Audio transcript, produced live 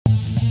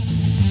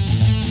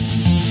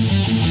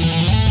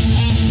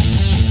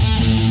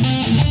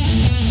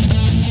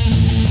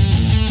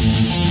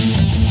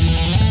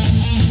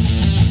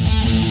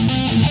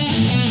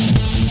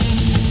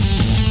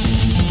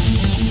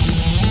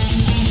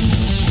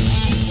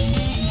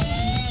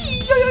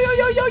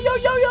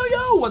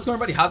What's going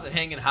on, everybody? How's it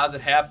hanging? How's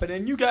it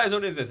happening? You guys know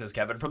what it is. This is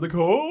Kevin from the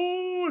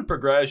Chord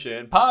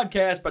Progression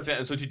Podcast. But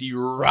so to the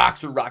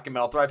Rocks with Rock and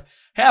Metal Thrive.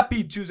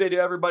 Happy Tuesday to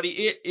everybody.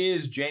 It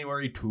is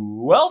January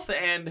 12th,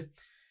 and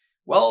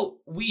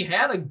well, we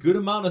had a good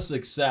amount of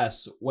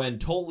success when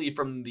Totally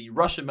from the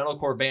Russian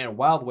metalcore band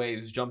Wild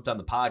Ways jumped on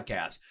the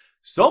podcast.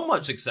 So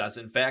much success,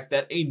 in fact,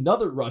 that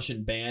another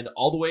Russian band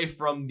all the way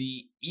from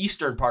the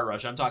eastern part of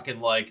Russia, I'm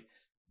talking like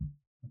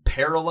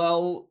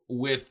parallel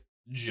with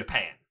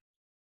Japan,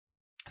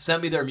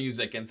 sent me their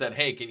music and said,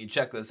 hey, can you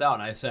check this out?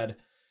 And I said,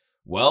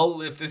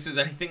 well, if this is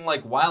anything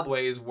like Wild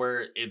Ways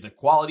where the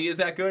quality is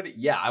that good,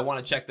 yeah, I want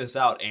to check this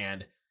out.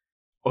 And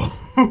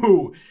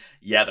oh,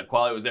 yeah, the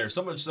quality was there.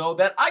 So much so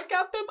that I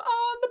got them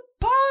on the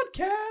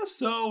podcast.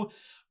 So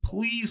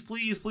please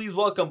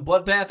welcome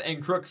Bloodbath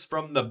and Crooks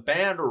from the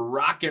band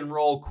Rock and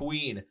Roll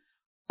Queen.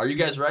 Are you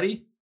guys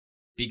ready?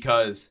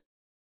 Because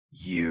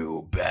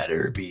you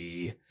better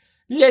be.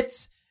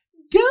 Let's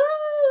go.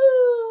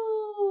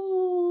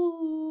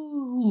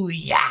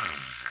 Yeah.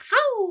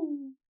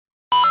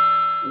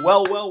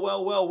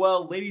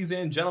 Well, ladies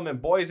and gentlemen,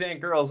 boys and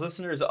girls,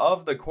 listeners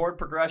of the Chord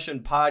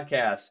Progression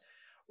Podcast.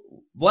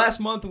 Last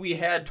month we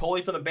had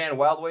Totally from the band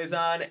Wild Ways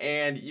on,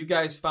 and you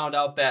guys found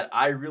out that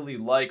I really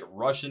like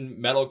Russian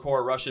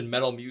metalcore, Russian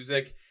metal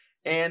music.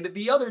 And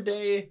the other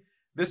day,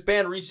 this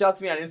band reached out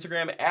to me on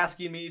Instagram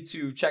asking me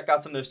to check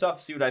out some of their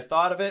stuff, see what I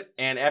thought of it.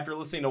 And after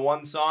listening to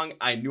one song,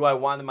 I knew I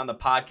wanted them on the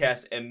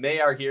podcast, and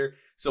they are here.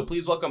 So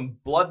please welcome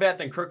Bloodbath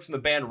and Crooks from the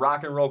band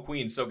Rock and Roll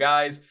Queen. So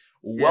guys,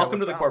 welcome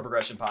to the Chord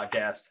Progression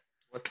Podcast.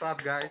 What's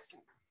up, guys?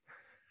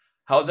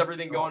 How's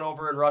everything going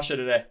over in Russia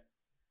today?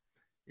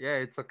 Yeah,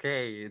 it's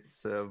okay.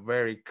 It's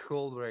very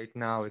cold right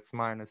now. It's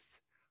minus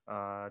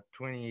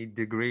 20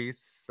 degrees.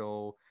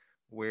 So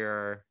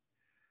we're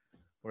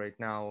right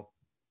now,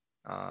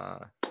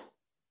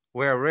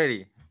 we're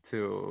ready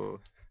to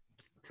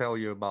tell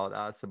you about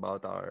us,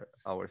 about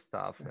our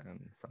stuff and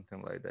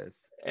something like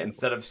this.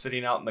 Instead of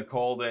sitting out in the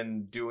cold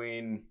and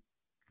doing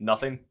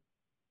nothing.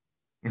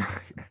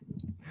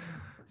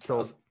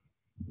 So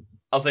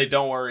I'll say,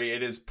 don't worry.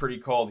 It is pretty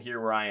cold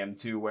here where I am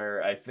too,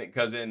 where I think,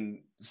 because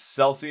in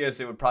Celsius,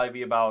 it would probably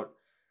be about,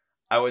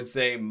 I would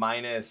say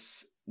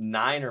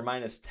 -9 or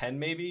 -10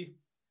 maybe.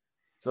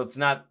 So it's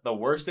not the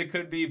worst it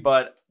could be,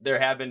 but there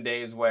have been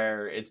days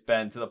where it's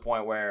been to the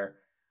point where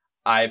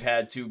I've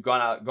had to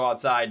go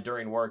outside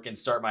during work and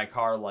start my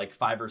car like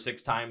 5 or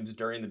 6 times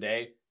during the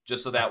day,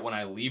 just so that when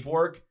I leave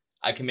work,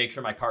 I can make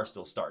sure my car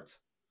still starts.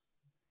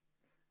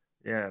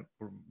 Yeah,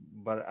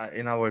 but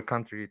in our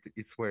country,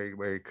 it's very,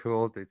 very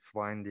cold. It's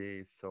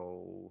windy,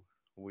 so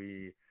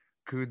we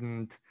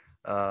couldn't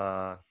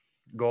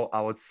go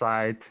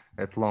outside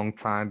at long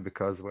time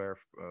because we're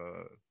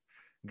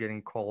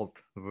getting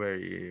cold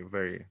very,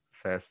 very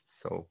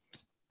fast. So,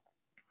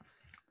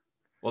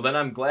 well, then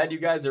I'm glad you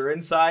guys are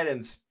inside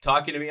and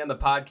talking to me on the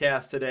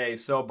podcast today.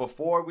 So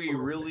before we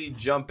really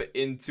jump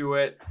into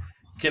it,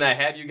 can I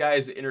have you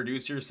guys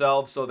introduce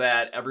yourselves so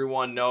that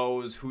everyone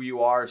knows who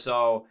you are?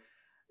 So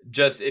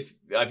just if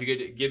you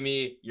could give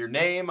me your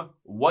name,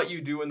 what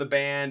you do in the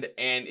band,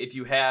 and if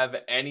you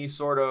have any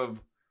sort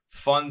of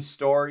fun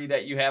story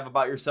that you have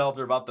about yourself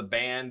or about the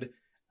band,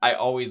 I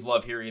always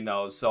love hearing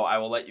those. So I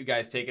will let you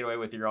guys take it away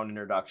with your own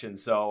introduction.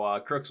 So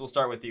Crooks, we'll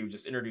start with you.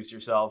 Just introduce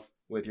yourself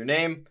with your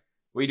name,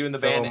 what you do in the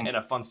band, and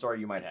a fun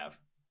story you might have.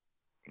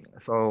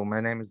 So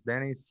my name is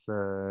Dennis.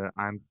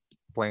 I'm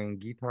playing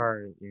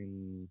guitar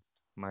in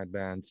my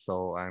band.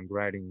 So I'm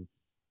writing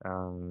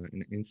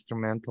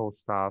instrumental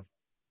stuff.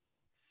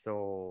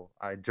 So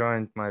I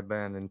joined my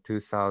band in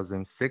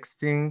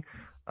 2016.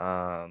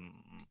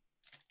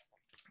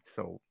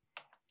 So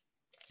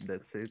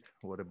that's it.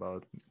 What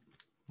about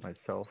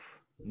myself?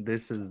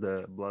 This is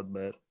the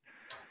Bloodbath.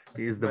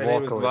 He's the vocalist. My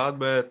name is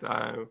Bloodbath.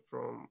 I'm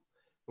from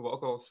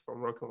vocals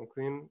from Rock and Roll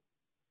Queen.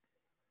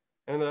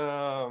 And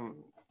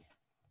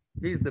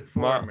he's the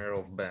former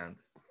of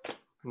band.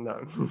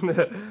 No.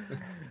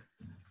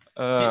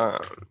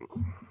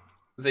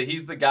 So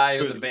he's the guy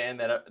in the band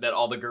that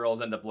all the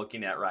girls end up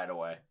looking at right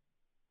away.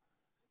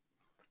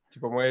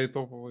 Типа моей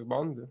топовой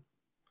банды.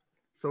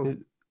 So,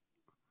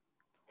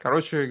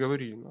 короче,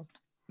 говори.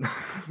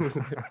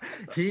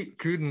 He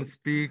couldn't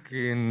speak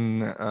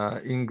in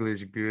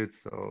English good,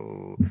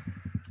 so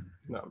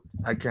no.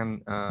 I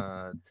can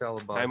tell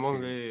about. I'm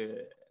only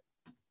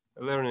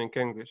learning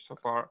English so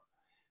far.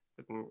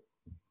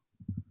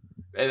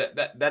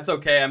 That's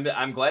okay.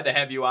 I'm glad to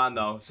have you on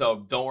though,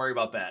 so don't worry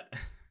about that.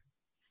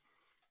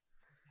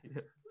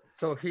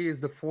 So he is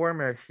the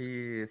former.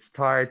 He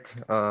started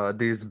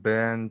this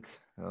band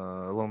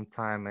a long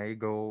time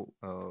ago.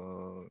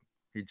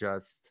 He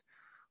just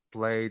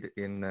played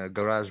in a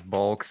garage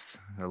box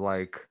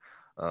like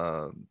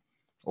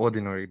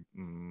ordinary,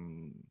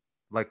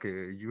 like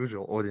a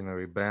usual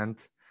ordinary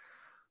band.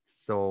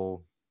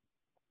 So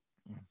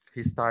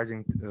he's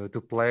starting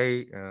to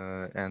play,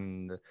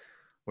 and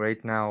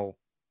right now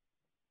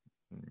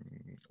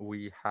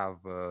we have.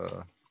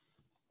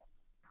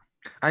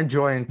 I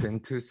joined in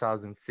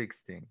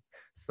 2016.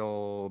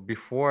 So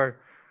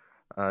before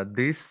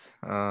this,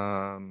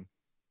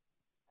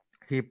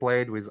 he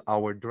played with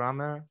our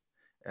drummer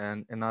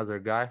and another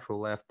guy who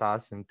left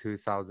us in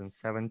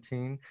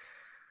 2017.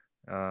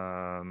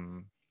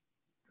 Um,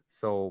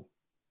 so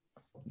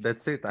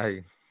that's it.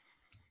 I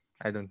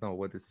don't know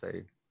what to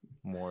say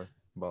more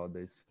about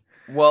this.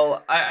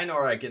 Well, I know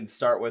where I can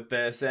start with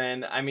this.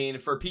 And I mean,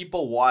 for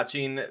people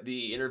watching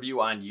the interview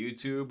on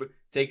YouTube,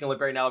 taking a look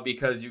right now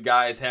because you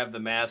guys have the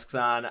masks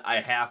on,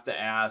 I have to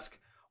ask,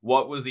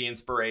 what was the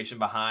inspiration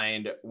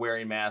behind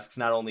wearing masks,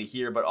 not only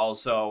here, but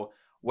also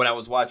when I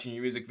was watching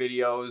your music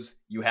videos,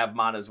 you have them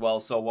on as well.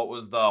 So, what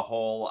was the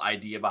whole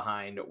idea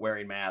behind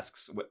wearing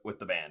masks with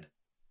the band?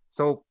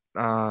 So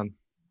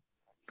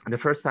the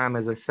first time,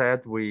 as I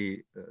said,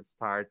 we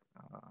start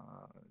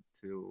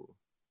to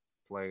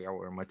play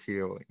our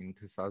material in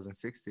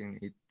 2016.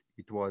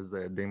 It was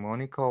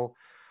demonical.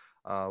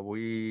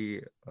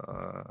 We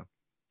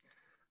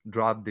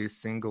dropped this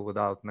single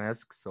without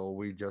masks, so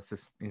we just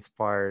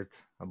inspired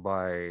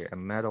by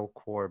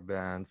metalcore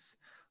bands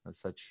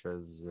such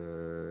as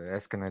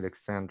Esken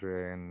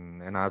Alexandria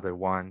and another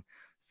one.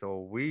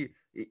 So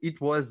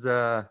it was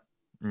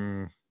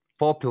mm,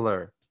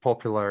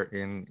 popular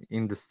in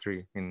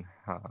industry in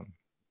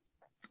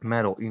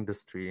metal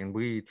industry, and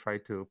we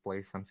tried to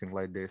play something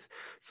like this.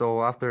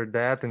 So after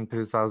that, in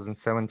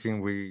 2017,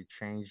 we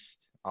changed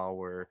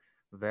our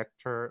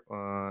vector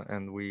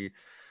and we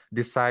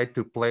decide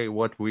to play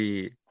what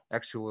we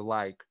actually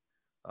like.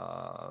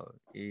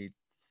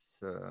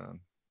 It's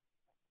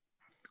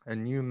a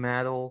new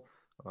metal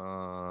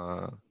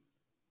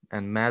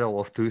and metal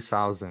of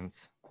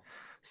 2000s.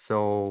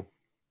 So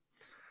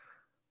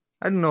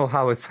I don't know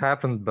how it's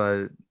happened,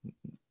 but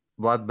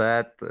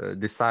Bloodbath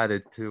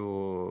decided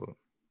to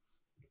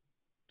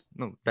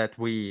that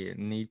we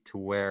need to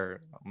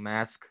wear a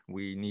mask,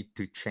 we need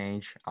to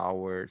change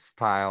our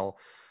style.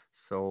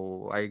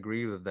 So I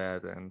agree with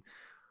that. And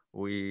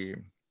we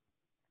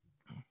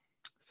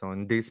so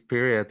in this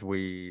period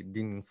we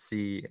didn't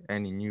see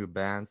any new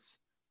bands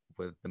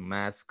with the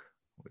mask,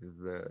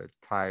 with the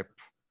type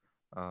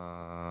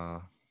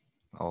of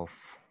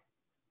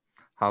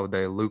how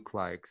they look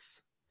like.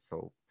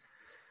 So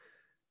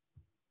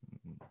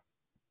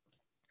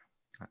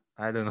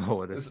I don't know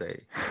what to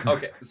say.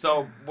 Okay,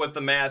 so with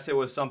the mask, it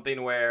was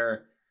something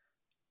where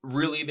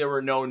really there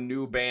were no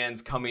new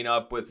bands coming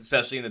up with,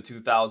 especially in the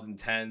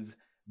 2010s,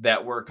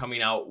 that were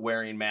coming out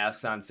wearing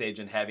masks on stage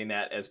and having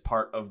that as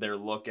part of their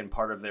look and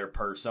part of their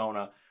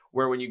persona.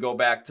 Where when you go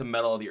back to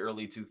metal of the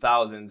early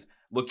 2000s,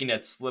 looking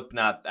at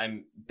Slipknot,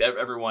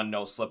 everyone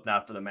knows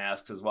Slipknot for the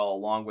masks as well,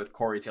 along with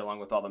Corey Taylor, along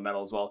with all the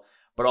metal as well.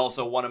 But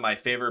also one of my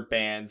favorite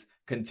bands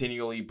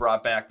continually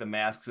brought back the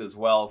masks as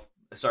well,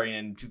 starting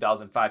in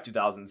 2005,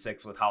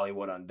 2006 with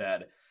Hollywood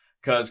Undead.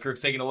 Because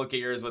Kirk's taking a look at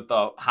yours with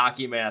the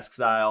hockey mask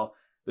style,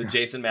 the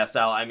Jason mask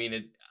style. I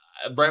mean,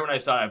 right when I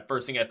saw it,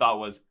 first thing I thought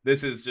was,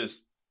 this is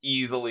just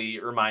easily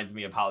reminds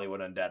me of Hollywood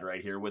Undead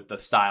right here with the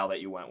style that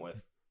you went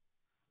with.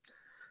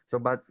 So,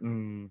 but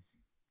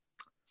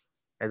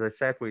as I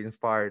said, we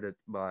inspired it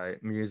by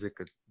music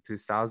at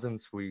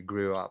 2000s. We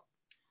grew up.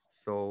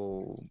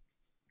 So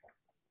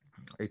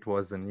it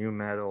was a new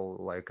metal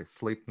like a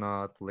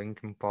Slipknot,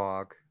 Linkin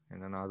Park,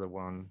 and another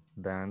one,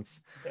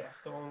 Dance,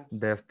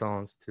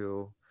 Deftones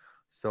too.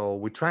 So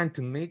we're trying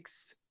to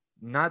mix,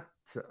 not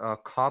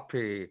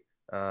copy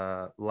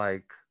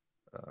like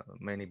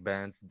many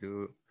bands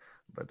do,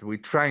 but we're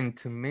trying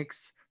to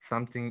mix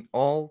something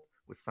old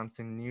with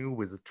something new,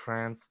 with a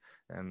trance,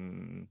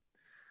 and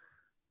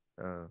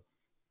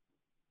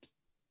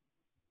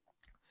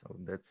so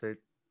that's it.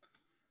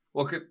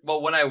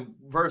 Well, when I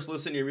first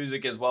listened to your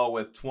music as well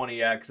with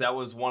 20X, that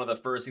was one of the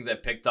first things I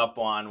picked up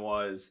on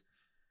was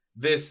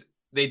this.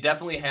 They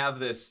definitely have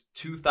this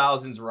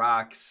 2000s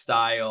rock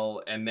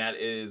style, and that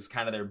is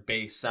kind of their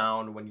bass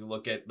sound. When you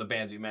look at the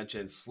bands you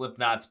mentioned,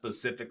 Slipknot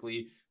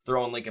specifically,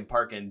 throwing Linkin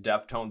Park and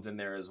Deftones in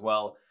there as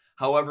well.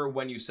 However,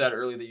 when you said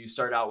earlier that you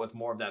started out with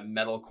more of that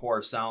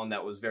metalcore sound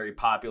that was very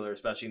popular,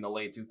 especially in the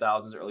late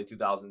 2000s, early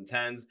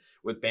 2010s,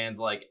 with bands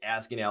like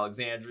Asking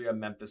Alexandria,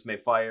 Memphis May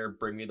Fire,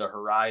 Bring Me the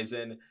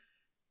Horizon,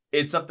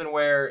 it's something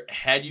where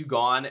had you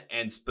gone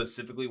and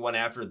specifically went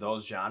after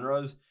those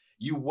genres,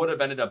 you would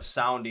have ended up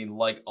sounding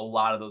like a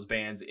lot of those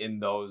bands in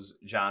those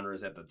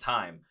genres at the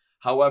time.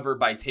 However,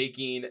 by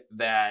taking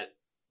that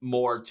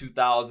more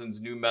 2000s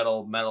new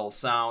metal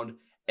sound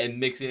and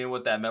mixing it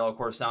with that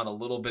metalcore sound a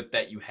little bit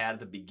that you had at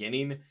the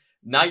beginning,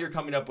 now you're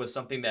coming up with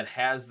something that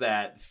has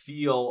that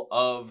feel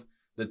of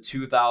the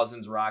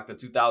 2000s rock, the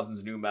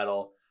 2000s new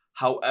metal.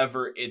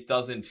 However, it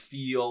doesn't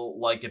feel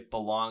like it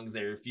belongs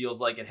there. It feels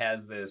like it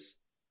has this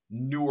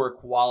newer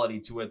quality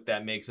to it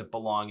that makes it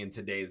belong in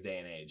today's day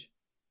and age.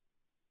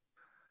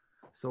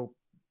 So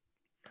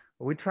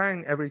we're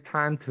trying every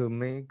time to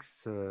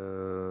mix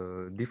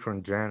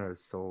different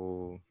genres.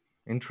 So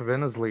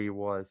Intravenously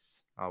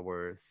was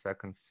our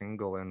second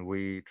single, and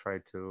we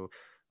tried to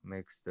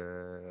mix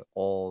the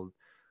old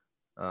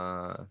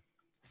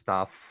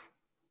stuff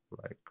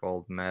like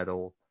old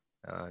metal,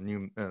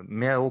 new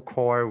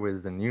metalcore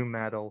with the new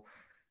metal,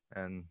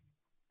 and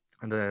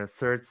the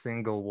third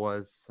single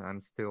was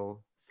I'm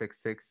Still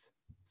 6'6",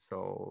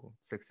 So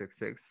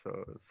 666.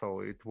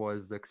 So it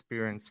was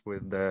experience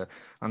with the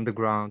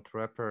underground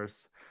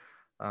rappers.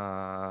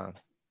 Uh,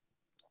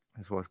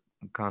 this was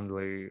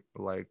kindly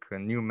like a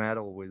new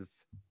metal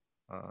with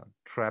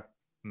trap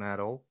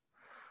metal.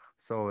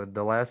 So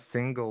the last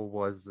single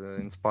was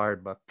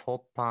inspired by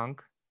pop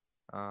punk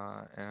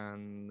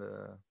and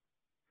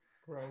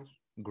Grunge.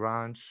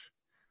 grunge.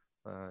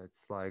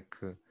 It's like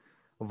a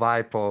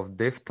vibe of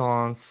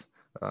Deftones,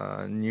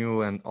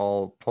 new and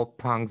old pop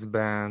punks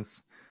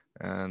bands,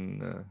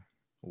 and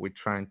we're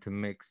trying to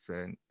mix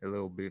a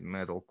little bit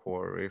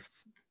metalcore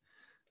riffs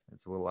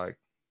as well. Like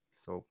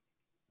so,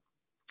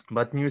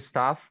 but new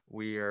stuff.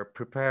 We are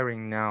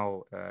preparing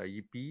now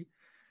EP.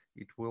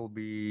 It will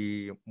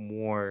be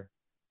more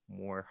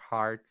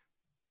hard,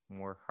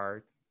 more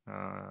hard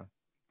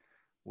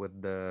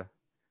with the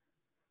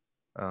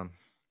um,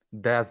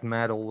 death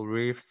metal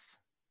riffs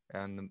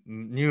and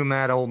new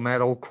metal,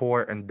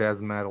 metalcore, and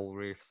death metal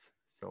riffs.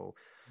 So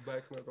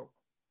Black metal.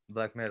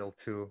 black metal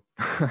too.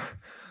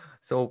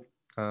 So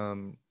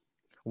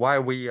why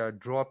we are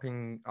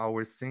dropping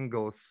our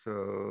singles?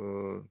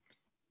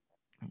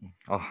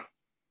 Oh.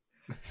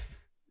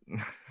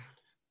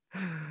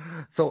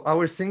 So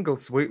our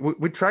singles,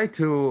 we try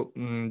to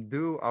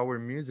do our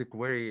music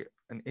very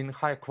in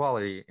high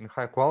quality,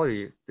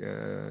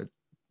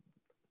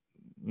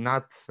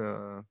 not.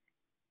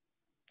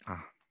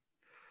 Ah,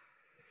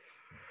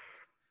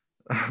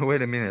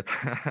 wait a minute.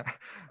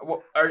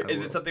 Well,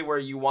 is it something where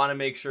you want to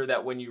make sure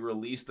that when you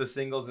release the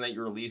singles and that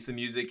you release the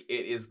music,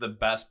 it is the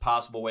best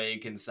possible way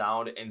it can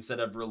sound, instead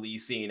of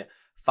releasing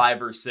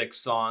 5 or 6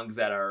 songs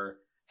that are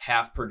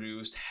half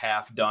produced,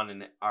 half done,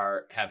 and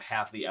have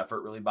half the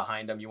effort really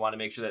behind them? You want to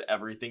make sure that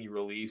everything you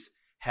release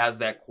has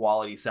that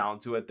quality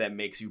sound to it that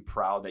makes you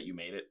proud that you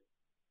made it.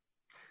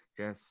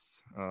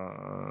 Yes.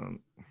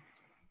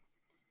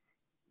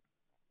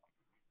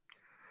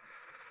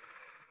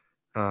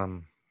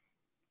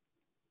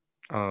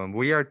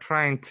 We are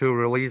trying to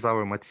release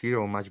our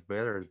material much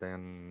better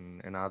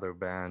than in other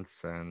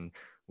bands, and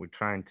we're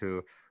trying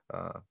to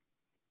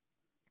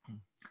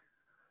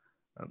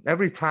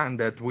every time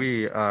that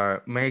we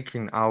are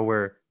making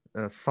our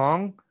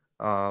song,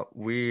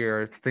 we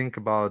are think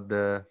about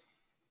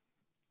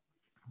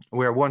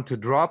we want to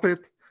drop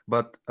it,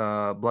 but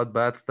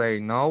Bloodbath say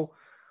no,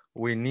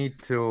 we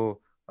need to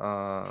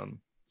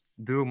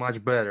do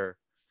much better.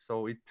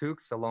 So it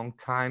took a long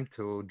time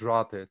to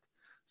drop it.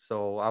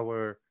 So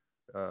our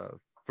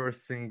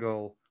first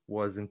single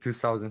was in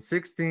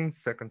 2016,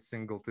 second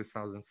single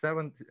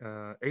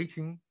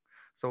 2018.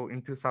 So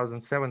in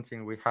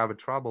 2017 we have a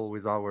trouble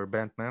with our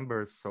band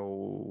members,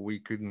 so we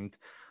couldn't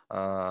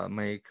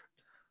make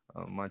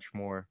much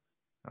more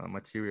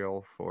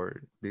material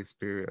for this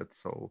period.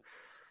 So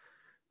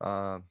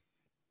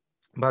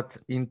but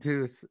in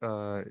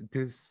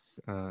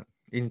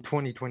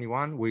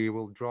 2021 we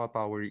will drop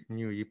our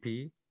new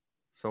EP.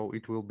 So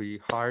it will be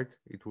hard.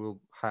 It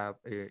will have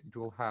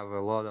a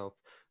lot of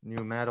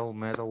new metal,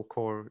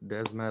 metalcore,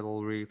 death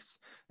metal riffs,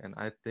 and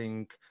I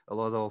think a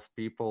lot of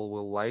people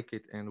will like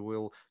it and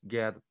will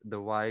get the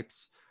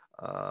vibes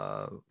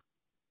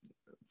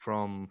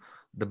from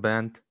the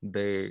band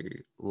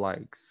they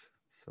likes.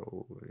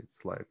 So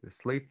it's like the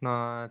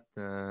Slipknot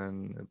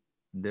and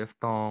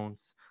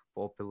Deftones,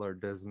 popular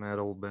death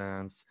metal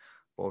bands,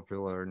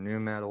 popular new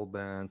metal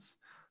bands.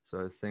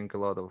 So I think a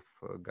lot of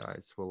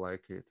guys will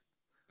like it.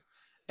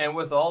 And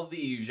with all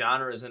the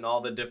genres and all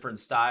the different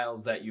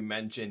styles that you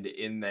mentioned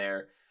in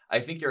there,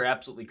 I think you're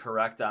absolutely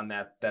correct on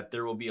that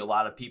there will be a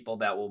lot of people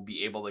that will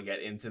be able to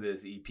get into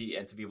this EP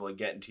and to be able to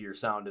get into your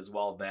sound as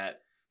well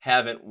that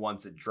haven't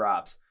once it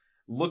drops.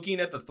 Looking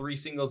at the 3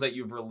 singles that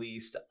you've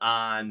released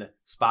on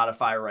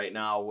Spotify right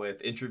now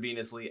with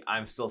Intravenously,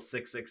 I'm Still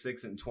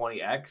 666, and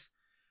 20X,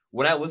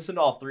 when I listened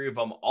to all 3 of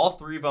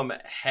them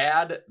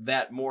had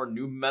that more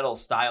new metal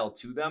style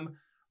to them,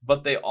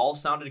 but they all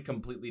sounded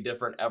completely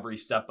different every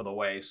step of the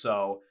way.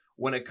 So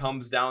when it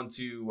comes down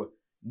to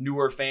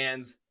newer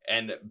fans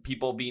and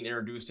people being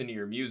introduced into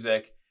your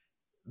music,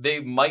 they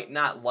might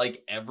not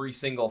like every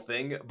single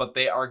thing, but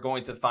they are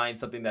going to find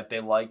something that they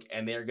like,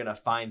 and they're going to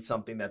find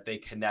something that they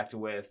connect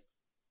with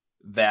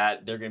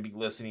that they're going to be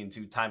listening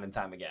to time and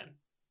time again.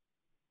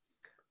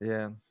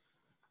 Yeah.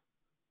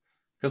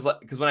 Because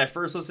when I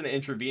first listened to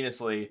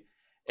Intravenously,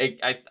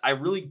 I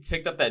really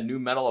picked up that new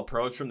metal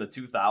approach from the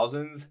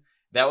 2000s.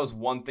 That was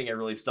one thing I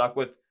really stuck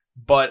with.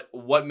 But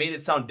what made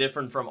it sound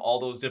different from all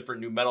those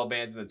different new metal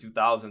bands in the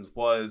 2000s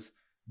was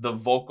the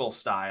vocal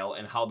style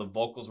and how the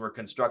vocals were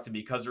constructed,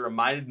 because it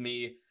reminded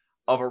me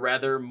of a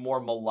rather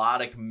more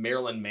melodic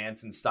Marilyn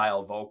Manson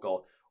style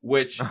vocal,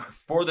 which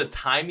for the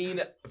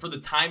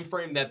time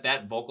frame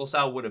that vocal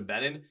style would have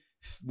been in,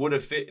 would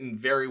have fit in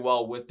very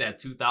well with that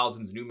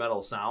 2000s new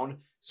metal sound.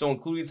 So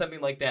including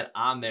something like that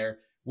on there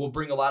will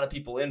bring a lot of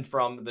people in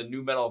from the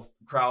new metal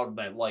crowd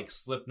that like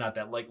Slipknot,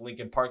 that like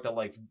Linkin Park, that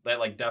like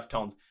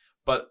Deftones,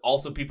 but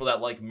also people that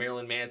like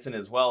Marilyn Manson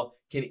as well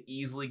can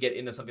easily get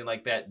into something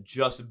like that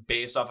just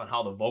based off on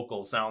how the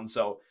vocals sound.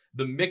 So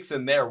the mix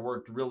in there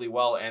worked really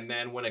well. And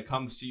then when it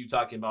comes to you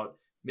talking about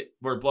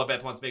where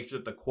Bloodbath wants to make sure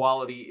that the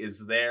quality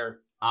is there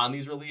on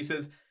these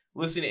releases.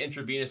 Listening to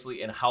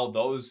Intravenously and how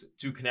those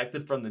two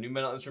connected from the new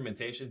metal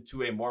instrumentation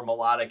to a more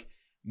melodic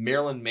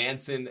Marilyn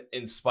Manson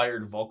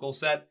inspired vocal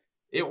set,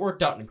 it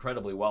worked out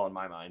incredibly well in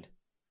my mind.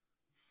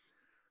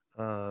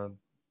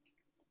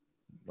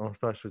 Он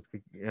спрашивает,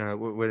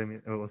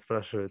 он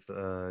спрашивает,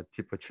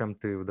 типа, чем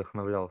ты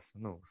вдохновлялся,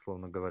 ну,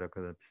 условно говоря,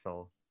 когда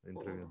писал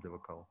интервью для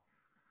вокала.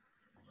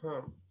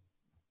 Huh.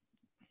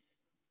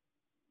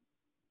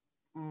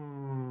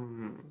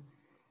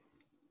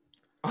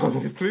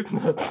 Only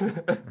Slipknot.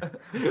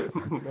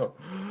 No.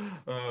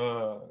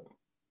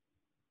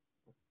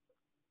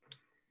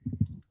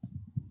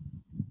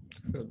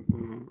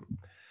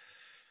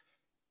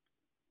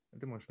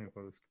 Ты можешь мне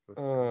по-русски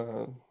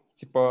просто.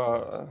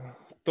 Типа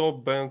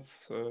топ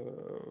bands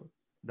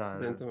Да.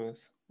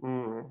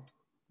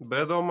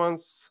 Bad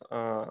Omens,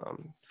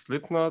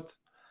 Slipknot,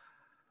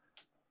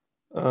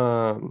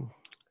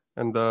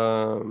 and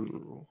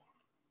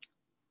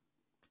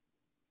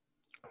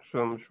что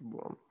там еще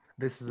было?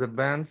 This is the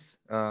bands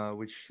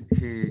which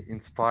he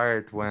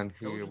inspired when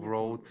he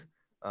wrote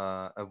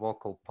a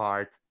vocal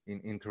part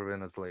in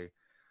Intravenously.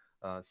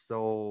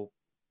 So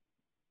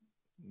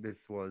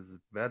this was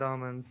Bad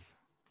Omens,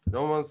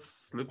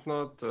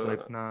 Slipknot,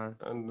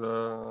 and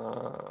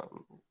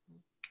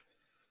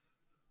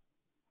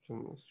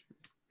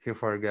he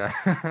forgot.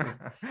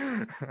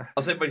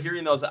 I'll say, but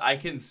hearing those, I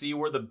can see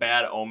where the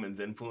Bad Omens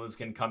influence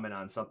can come in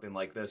on something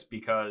like this,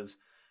 because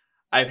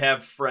I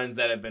have friends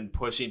that have been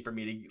pushing for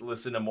me to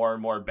listen to more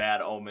and more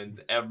Bad Omens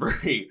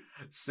every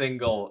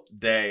single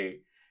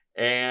day.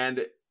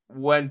 And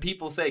when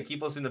people say,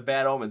 keep listening to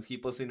Bad Omens,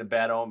 keep listening to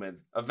Bad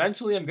Omens,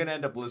 eventually I'm going to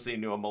end up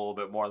listening to them a little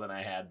bit more than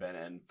I had been.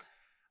 And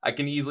I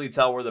can easily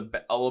tell where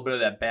a little bit of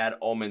that Bad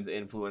Omens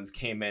influence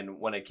came in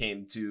when it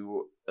came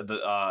to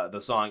the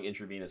song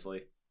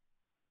Intravenously.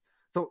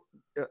 So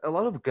a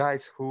lot of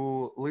guys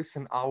who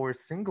listen our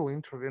single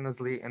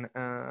Intravenously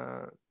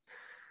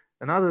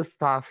and other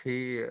stuff,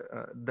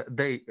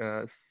 they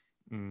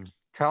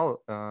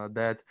tell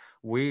that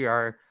we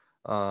are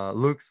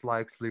looks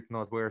like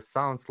Slipknot, we are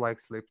sounds like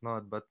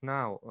Slipknot, but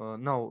now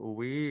no,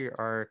 we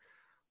are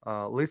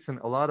listen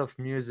a lot of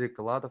music,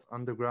 a lot of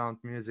underground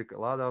music, a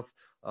lot of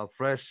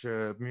fresh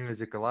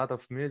music, a lot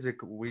of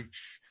music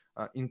which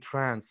in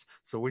trance.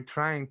 So we're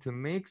trying to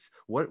mix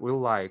what we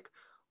like,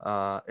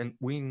 and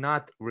we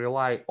not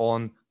rely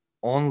on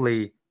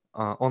only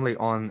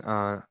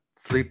on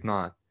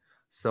Slipknot.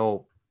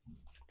 So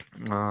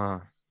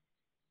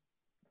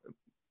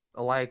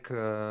like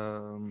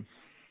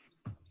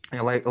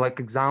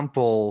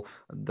example,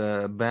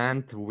 the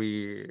band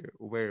we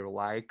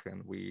like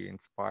and we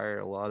inspire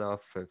a lot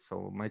of,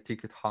 so My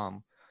Ticket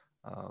Home,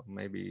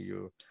 maybe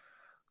you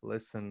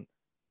listen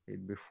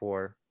it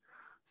before.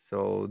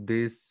 So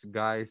these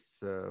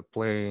guys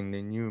playing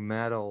the new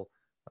metal,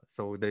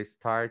 so they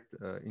start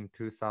in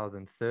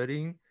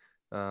 2013,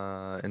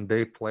 and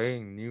they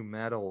playing new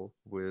metal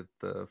with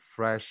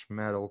fresh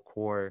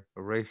metalcore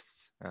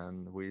riffs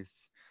and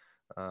with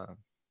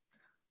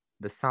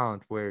the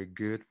sound very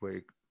good,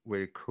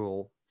 very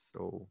cool.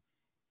 So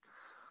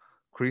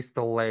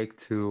Crystal Lake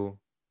too.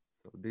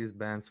 So these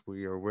bands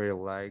we are very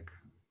like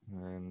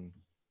and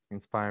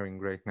inspiring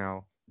right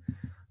now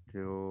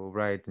to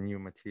write new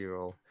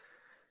material.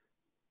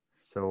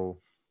 So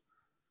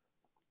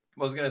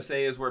what I was going to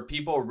say is where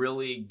people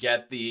really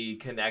get the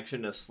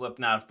connection to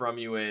Slipknot from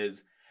you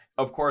is,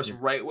 of course,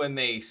 right when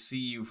they see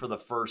you for the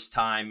first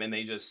time and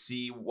they just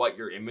see what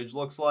your image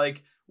looks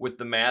like with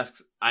the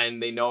masks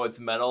and they know it's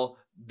metal,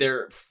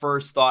 their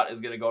first thought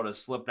is going to go to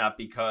Slipknot,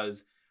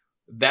 because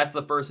that's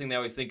the first thing they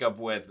always think of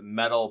with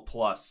metal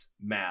plus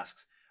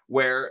masks.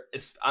 Where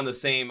it's on the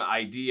same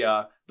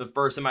idea, the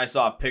first time I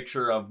saw a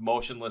picture of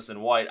Motionless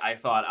in White, I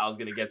thought I was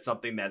going to get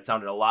something that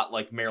sounded a lot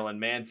like Marilyn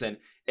Manson,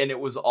 and it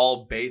was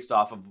all based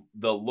off of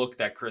the look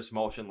that Chris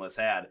Motionless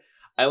had.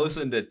 I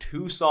listened to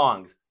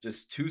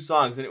just two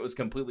songs, and it was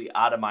completely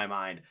out of my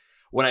mind.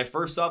 When I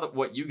first saw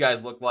what you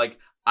guys looked like,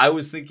 I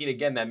was thinking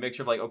again that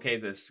mixture of like, okay,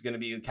 is this going to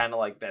be kind of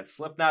like that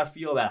Slipknot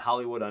feel, that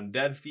Hollywood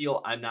Undead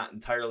feel? I'm not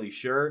entirely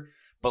sure.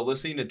 But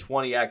listening to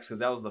 20X, because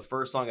that was the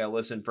first song I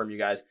listened from you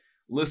guys,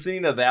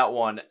 listening to that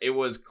one, it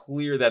was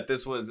clear that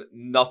this was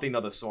nothing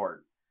of the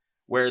sort.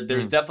 Where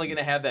there's definitely going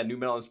to have that new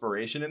metal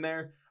inspiration in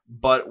there.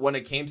 But when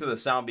it came to the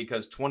sound,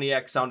 because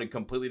 20X sounded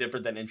completely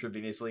different than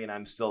Intravenously, and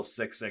I'm still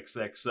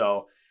 666.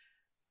 So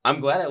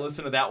I'm glad I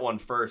listened to that one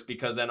first,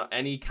 because then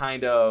any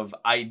kind of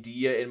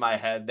idea in my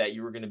head that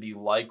you were going to be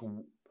like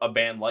a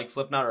band like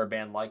Slipknot or a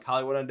band like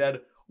Hollywood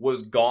Undead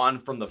was gone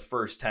from the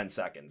first 10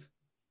 seconds.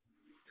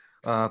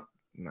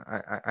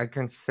 I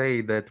can say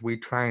that we're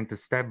trying to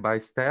step by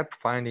step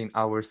finding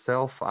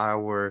ourselves,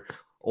 our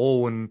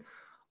own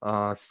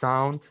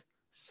sound.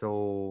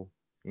 So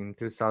in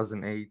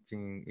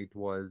 2018 it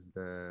was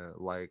the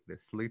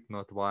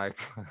Slipknot vibe,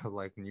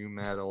 like new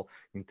metal.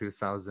 In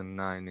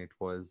 2009 it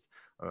was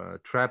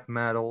trap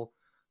metal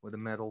with the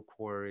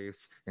metalcore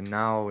riffs, and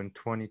now in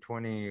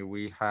 2020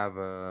 we have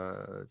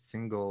a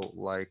single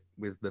like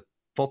with the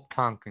pop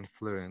punk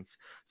influence.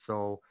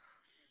 So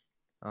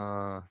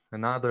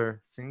Another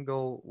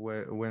single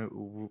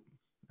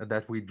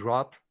that we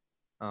drop,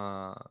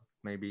 uh,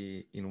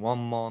 maybe in 1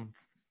 month,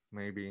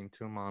 maybe in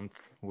 2 months,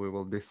 we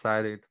will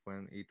decide it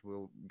when it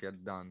will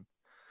get done.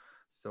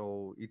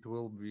 So it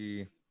will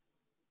be.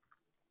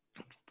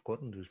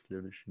 Корн же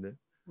следующий, да?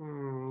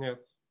 Нет,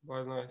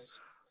 but nice.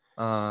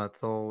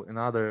 So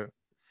another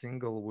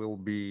single will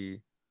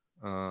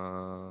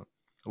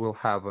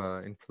have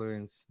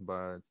influence,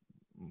 but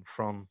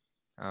from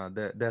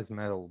the death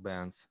metal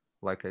bands,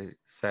 like I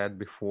said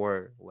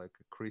before, like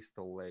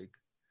Crystal Lake.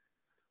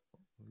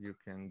 You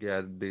can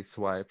get this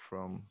vibe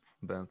from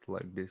band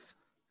like this.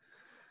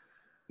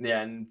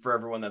 Yeah, and for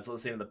everyone that's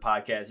listening to the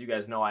podcast, you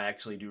guys know I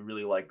actually do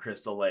really like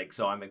Crystal Lake,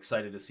 so I'm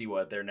excited to see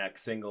what their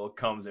next single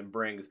comes and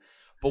brings.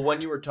 But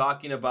when you were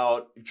talking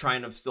about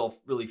trying to still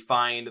really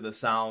find the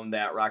sound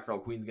that Rock and Roll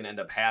Queen's going to end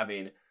up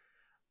having,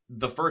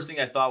 the first thing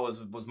I thought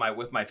was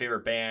my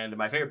favorite band.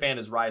 My favorite band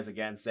is Rise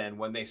Against, and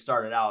when they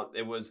started out,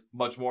 it was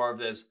much more of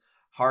this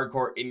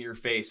hardcore,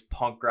 in-your-face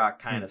punk rock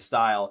kind of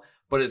style.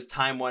 But as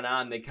time went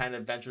on, they kind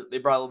of they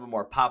brought a little bit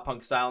more pop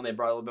punk style, and they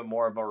brought a little bit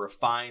more of a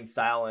refined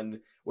style, and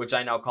which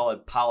I now call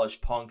it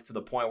polished punk, to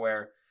the point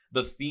where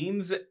the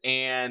themes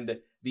and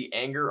the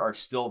anger are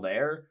still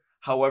there.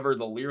 However,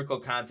 the lyrical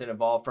content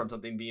evolved from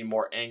something being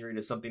more angry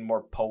to something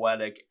more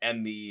poetic,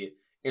 and the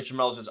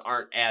instrumentals just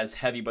aren't as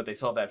heavy, but they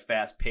still have that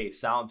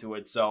fast-paced sound to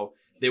it. So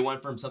they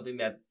went from something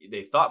that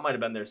they thought might have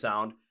been their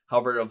sound,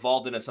 however, it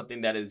evolved into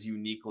something that is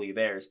uniquely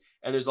theirs.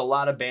 And there's a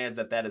lot of bands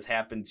that has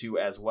happened to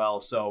as well.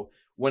 So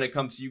when it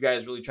comes to you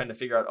guys really trying to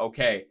figure out,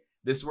 okay,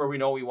 this is where we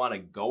know we want to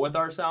go with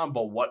our sound,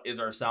 but what is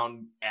our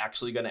sound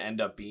actually going to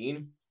end up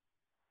being?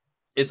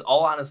 It's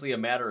all honestly a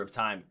matter of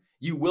time.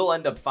 You will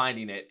end up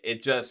finding it.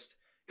 It just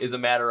is a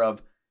matter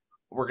of,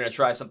 we're going to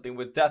try something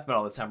with death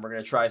metal this time. We're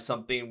going to try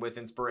something with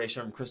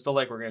inspiration from Crystal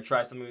Lake. We're going to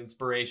try something with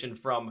inspiration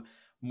from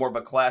more of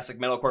a classic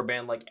metalcore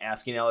band like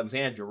Asking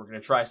Alexandria. We're going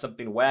to try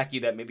something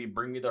wacky that maybe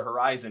Bring Me the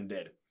Horizon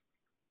did.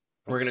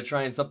 We're going to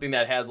try in something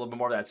that has a little bit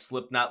more of that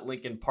Slipknot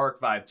Linkin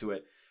Park vibe to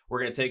it. We're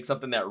going to take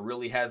something that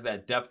really has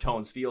that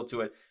Deftones feel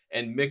to it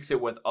and mix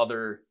it with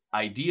other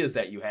ideas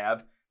that you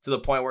have, to the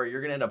point where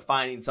you're going to end up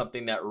finding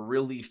something that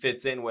really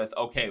fits in with,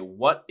 okay,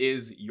 what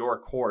is your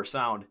core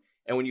sound?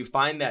 And when you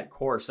find that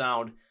core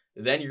sound,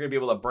 then you're going to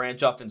be able to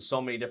branch off in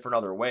so many different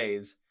other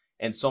ways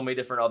and so many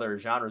different other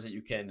genres that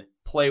you can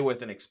play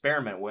with and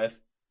experiment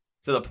with,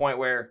 to the point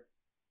where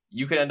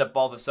you could end up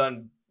all of a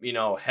sudden,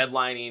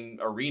 headlining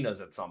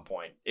arenas at some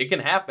point. It can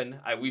happen.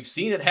 We've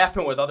seen it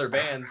happen with other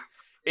bands.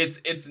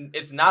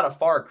 It's not a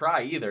far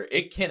cry either.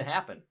 It can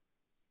happen.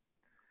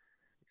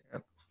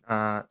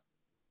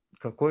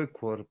 Какой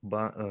кор,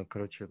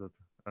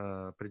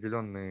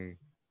 определенный,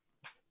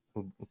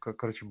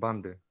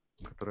 банды,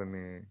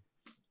 которыми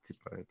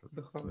типа этот.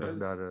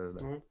 Да.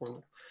 Ну,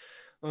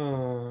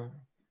 понял.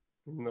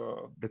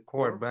 The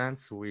core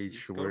bands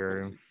which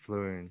were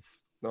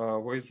influenced.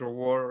 Wage of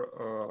War,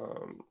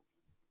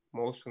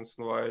 Motions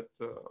Light,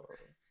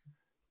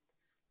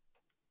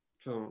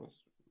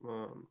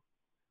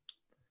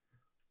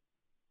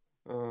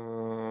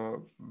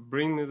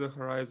 Bring Me the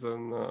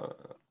Horizon,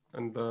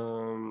 and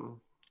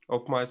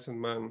Of Mice and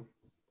Men.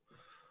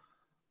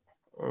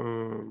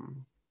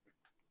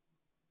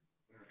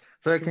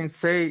 So I can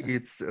say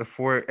it's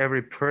for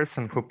every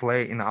person who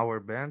play in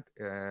our band.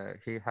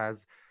 He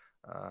has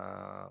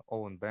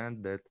own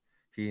band that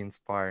he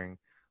inspiring.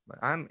 But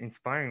I'm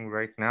inspiring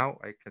right now.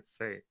 I can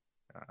say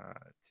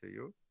to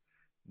you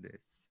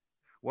this: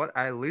 what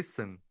I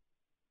listen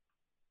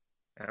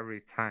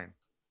every time,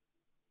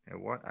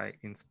 and what I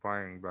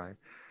inspiring by.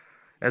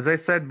 As I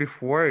said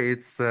before,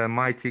 it's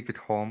My Ticket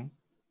Home.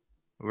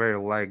 Very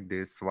like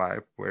this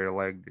vibe. Very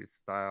like this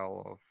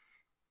style of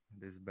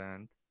this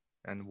band.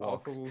 And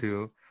Walks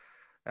too,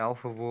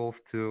 Alpha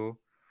Wolf too,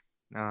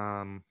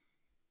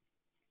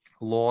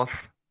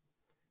 Loth.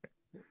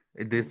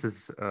 This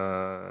is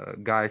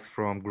guys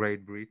from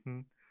Great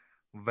Britain.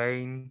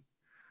 Vane.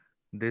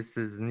 This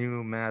is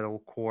new metal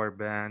core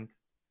band.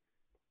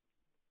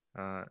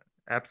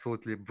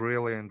 Absolutely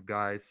brilliant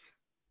guys.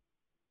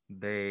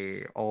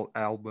 They all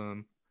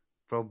album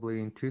probably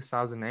in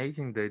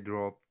 2018 they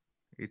dropped.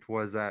 It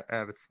was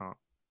Avison.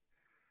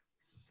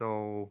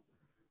 So.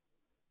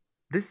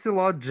 This is a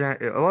lot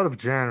of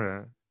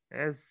genre,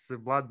 as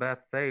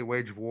Bloodbath Day,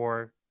 Wage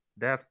War,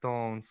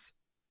 Deftones,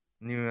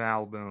 new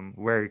album,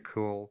 very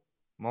cool,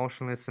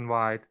 Motionless in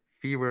White,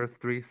 Fever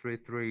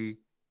 333,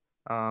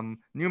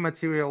 new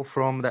material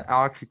from the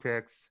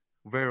Architects,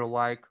 very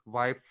like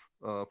vibe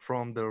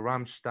from the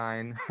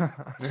Rammstein,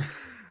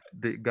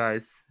 the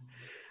guys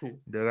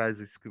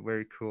is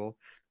very cool.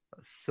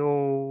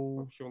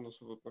 So,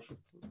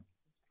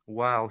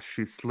 While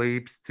She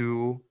Sleeps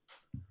too.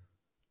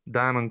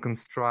 Diamond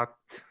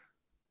Construct,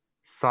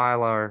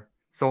 Sylar.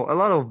 So a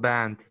lot of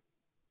band.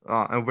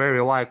 I very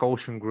like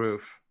Ocean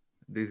Groove.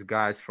 These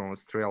guys from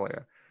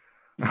Australia.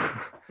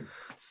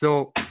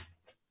 So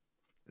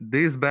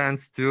these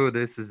bands too.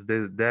 This is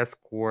the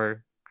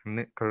Deathcore,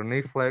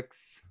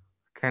 Carniflex,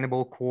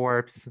 Cannibal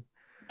Corpse.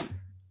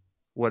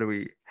 What do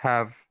we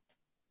have?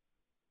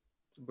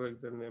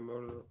 Black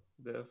Murder,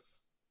 Death,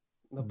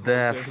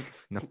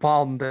 Death,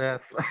 Napalm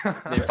Death.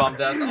 Napalm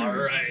Death. All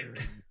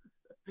right.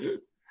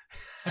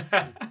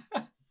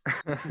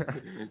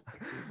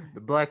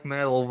 The black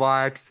metal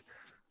vibes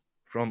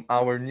from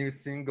our new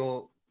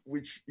single,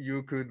 which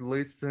you could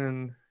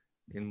listen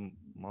in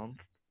maybe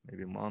month,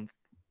 maybe in month,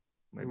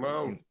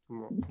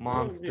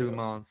 Ну, 2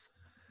 months.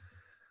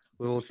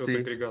 We will Все от see.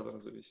 агрегатора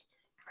зависит.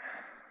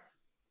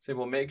 Say,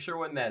 well, make sure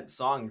when that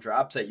song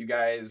drops that you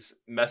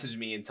guys message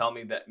me and tell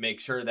me that, make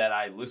sure that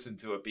I listen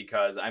to it,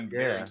 because I'm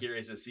very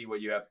curious to see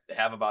what you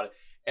have about it.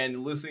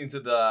 And listening to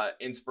the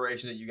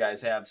inspiration that you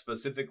guys have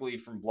specifically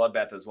from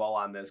Bloodbath as well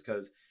on this,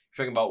 because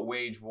you're talking about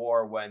Wage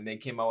War when they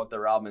came out with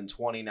their album in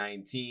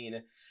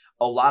 2019.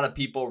 A lot of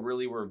people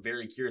really were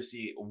very curious to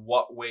see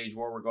what Wage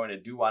War were going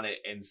to do on it,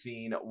 and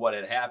seeing what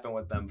had happened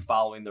with them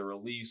following the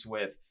release,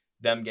 with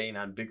them getting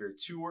on bigger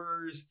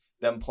tours,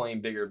 them playing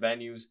bigger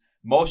venues.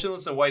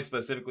 Motionless in White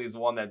specifically is the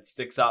one that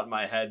sticks out in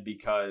my head,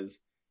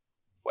 because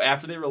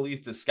after they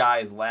released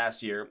Disguise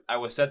last year, I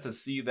was set to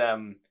see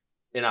them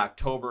in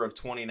October of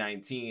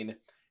 2019,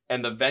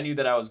 and the venue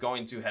that I was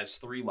going to has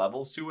 3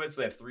 levels to it,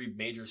 so they have 3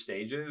 major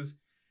stages,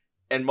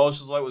 and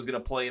Motionless in White was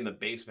going to play in the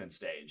basement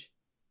stage.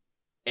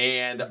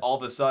 And all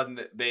of a sudden,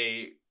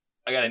 I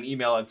got an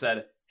email that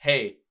said,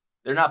 hey,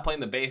 they're not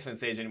playing the basement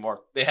stage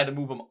anymore. They had to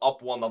move them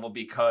up 1 level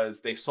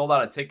because they sold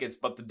out of tickets,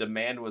 but the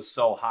demand was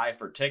so high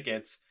for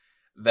tickets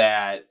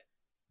that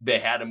they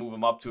had to move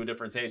them up to a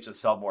different stage to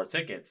sell more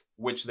tickets,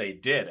 which they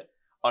did.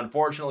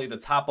 Unfortunately, the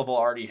top level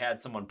already had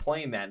someone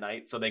playing that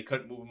night, so they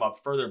couldn't move them up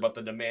further, but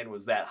the demand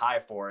was that high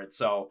for it.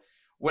 So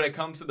when it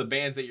comes to the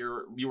bands that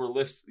you were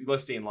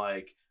listing,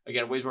 like,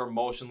 again, Wage War,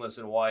 Motionless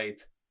in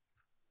White,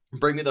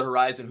 Bring Me the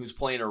Horizon, who's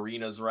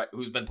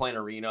been playing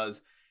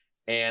arenas,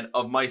 and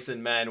Of Mice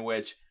and Men,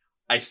 which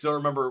I still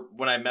remember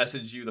when I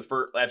messaged you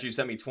after you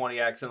sent me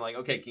 20X and like,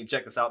 okay, can you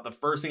check this out? The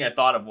first thing I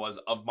thought of was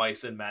Of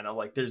Mice and Men. I was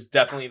like, there's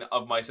definitely an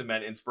Of Mice and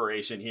Men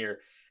inspiration here.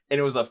 And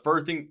it was the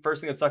first thing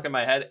that stuck in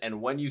my head. And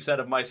when you said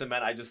Of Mice and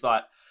Men, I just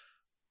thought,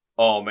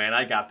 oh man,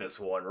 I got this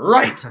one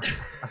right.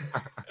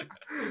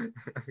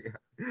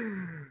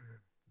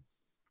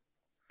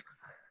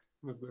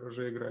 Мы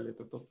уже играли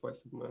этот Of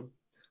Mice and Men.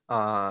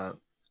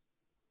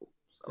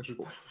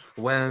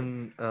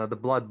 When the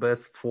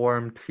Bloodbath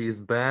formed his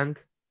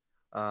band,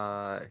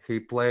 he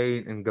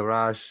played in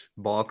garage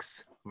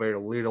box, very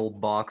little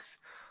box,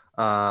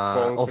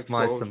 Of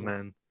Mice and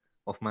Men.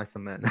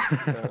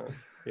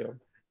 Yeah.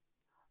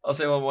 I'll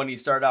say when he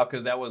started out,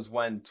 because that was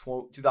when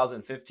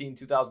 2015,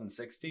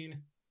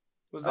 2016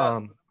 was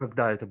that?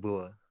 Когда это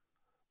было?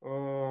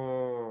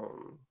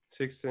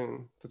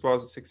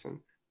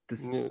 2016.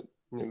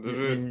 Не,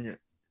 даже...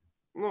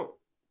 Ну...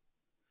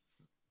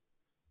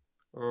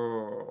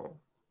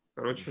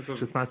 Короче, это... В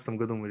 16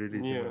 году мы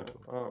релизили. Не,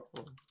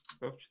 в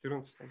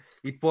 14.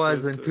 It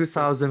was in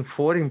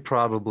 2014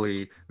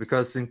 probably,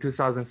 because in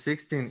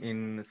 2016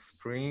 in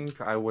spring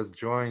I was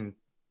joined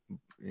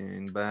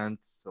in band,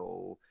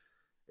 so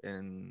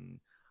in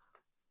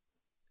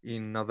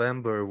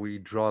November we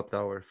dropped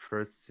our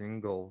first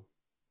single.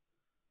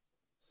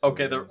 So,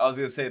 okay, I was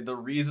gonna say the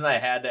reason I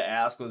had to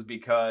ask was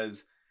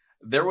because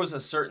there was a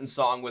certain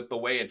song with the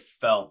way it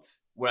felt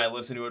when I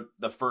listened to it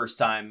the first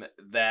time,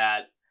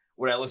 that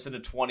when I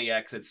listened to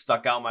 20X, it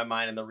stuck out in my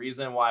mind. And the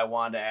reason why I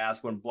wanted to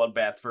ask when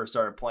Bloodbath first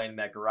started playing in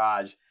that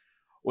garage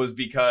was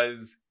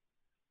because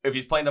if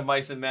he's playing Of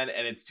Mice and Men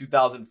and it's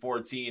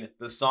 2014,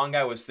 the song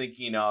I was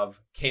thinking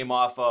of came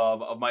off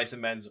of Mice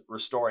and Men's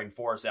Restoring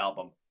Force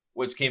album,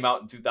 which came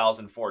out in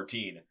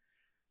 2014.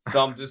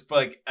 So I'm just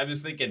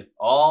thinking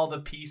all the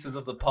pieces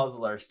of the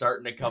puzzle are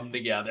starting to come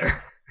together.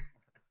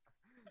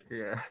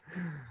 Yeah.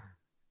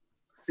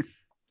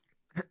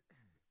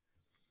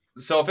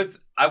 So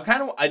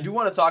I do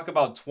want to talk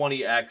about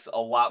 20X a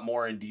lot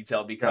more in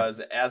detail, because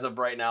as of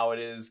right now, it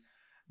is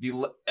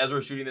as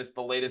we're shooting this,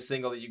 the latest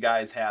single that you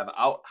guys have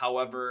out.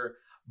 However,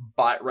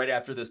 right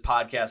after this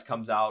podcast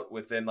comes out,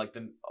 within like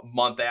the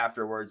month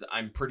afterwards,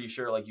 I'm pretty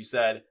sure, like you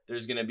said,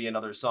 there's going to be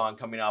another song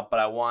coming out, but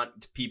I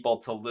want people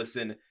to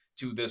listen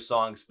to this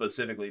song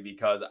specifically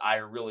because I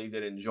really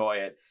did enjoy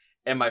it.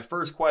 And my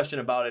first question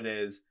about it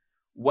is,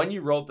 when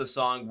you wrote the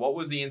song, what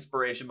was the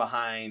inspiration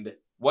behind,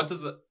 what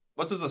does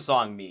the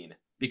song mean?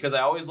 Because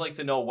I always like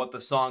to know what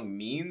the song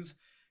means,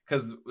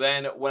 because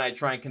then when I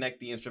try and connect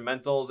the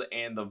instrumentals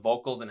and the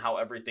vocals and how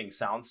everything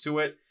sounds to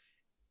it,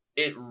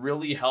 it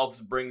really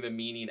helps bring the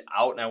meaning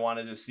out. And I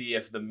wanted to see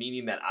if the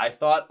meaning that I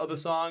thought of the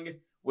song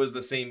was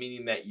the same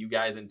meaning that you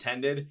guys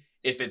intended.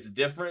 If it's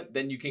different,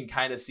 then you can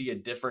kind of see a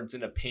difference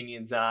in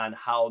opinions on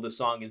how the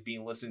song is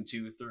being listened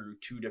to through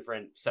 2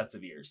 different sets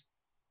of ears.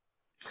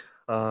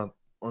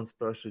 Он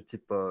спрашивает,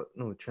 типа,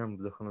 чем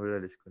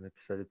вдохновлялись, когда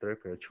написали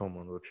трек, и о чем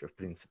он вообще, в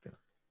принципе?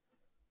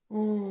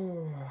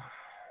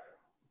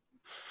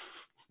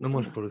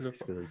 Можешь по-русски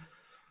сказать.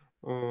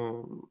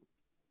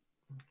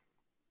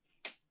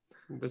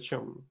 Да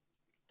чем?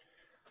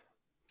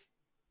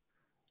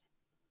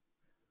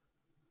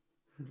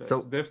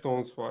 So,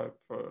 Deftones vibe,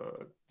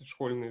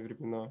 школьные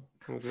времена.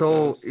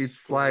 So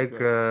it's like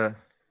a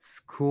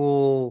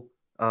school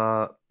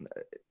Uh,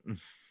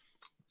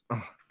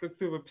 oh, Как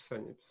ты в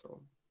описании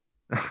писал?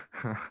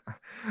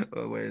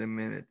 oh, wait a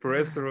minute.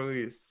 Press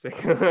release.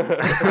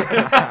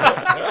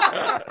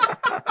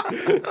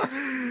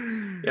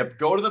 Yep,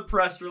 go to the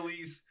press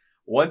release.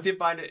 Once you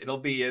find it, it'll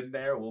be in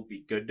there. We'll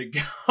be good to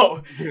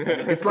go.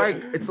 It's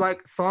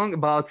like song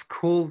about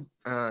school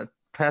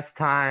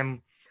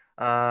pastime.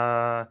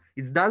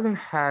 It doesn't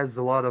has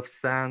a lot of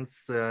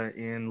sense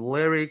in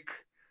lyric,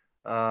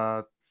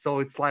 so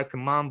it's like a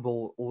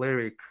mumble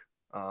lyric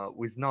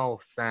with no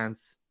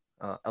sense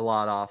a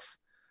lot of.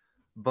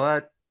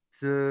 But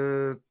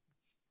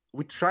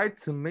we tried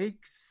to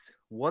mix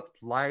what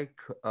like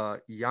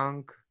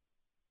young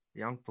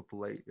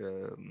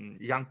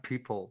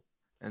people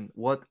and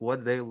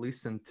what they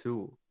listen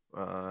to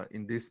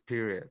in this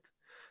period.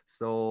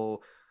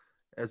 So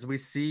as we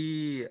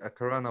see a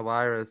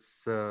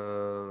coronavirus,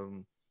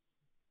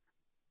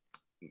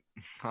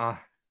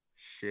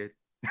 shit.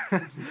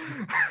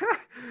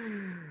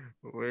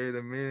 Wait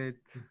a minute.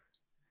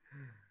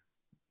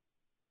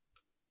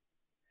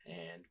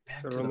 And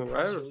back to the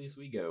press release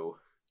we go.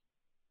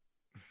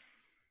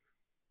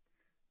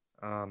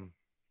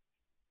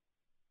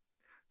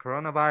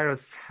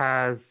 Coronavirus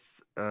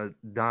has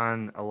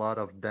done a lot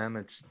of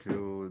damage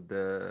to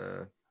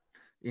the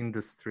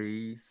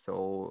industry,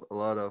 so a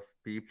lot of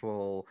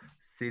people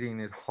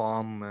sitting at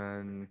home,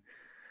 and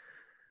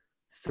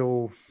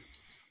so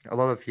a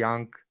lot of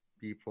young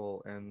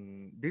people,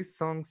 and these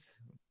songs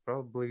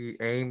probably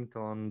aimed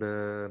on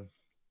the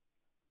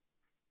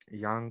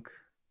young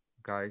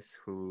guys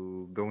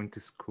who go into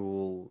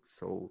school.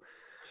 So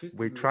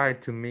we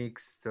tried to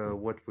mix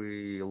what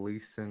we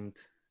listened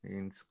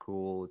in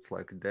school. It's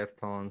like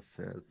Deftones,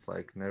 it's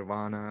like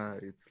Nirvana,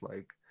 it's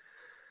like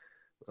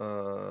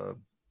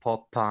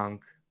pop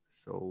punk.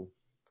 So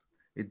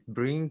it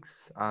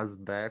brings us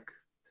back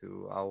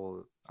to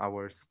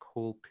our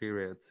school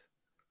period.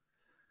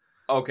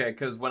 Okay,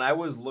 because when I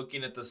was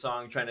looking at the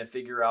song, trying to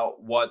figure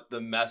out what the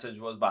message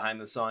was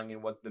behind the song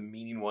and what the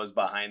meaning was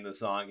behind the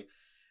song,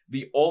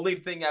 the only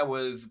thing I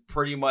was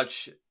pretty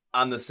much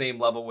on the same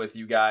level with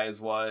you guys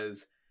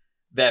was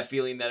that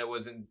feeling that it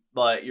wasn't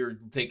like you're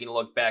taking a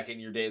look back in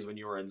your days when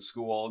you were in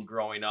school,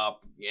 growing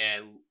up,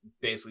 and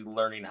basically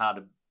learning how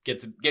to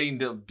getting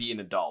to be an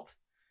adult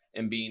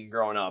and being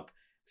grown up.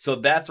 So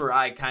that's where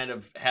I kind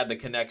of had the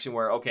connection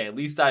where, okay, at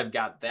least I've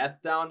got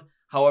that down.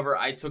 However,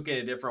 I took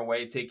it a different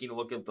way, taking a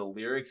look at the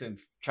lyrics and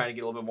trying to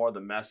get a little bit more of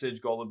the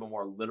message, go a little bit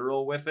more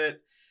literal with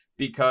it.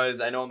 Because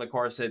I know in the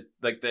chorus,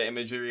 like the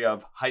imagery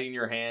of hiding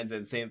your hands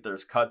and saying that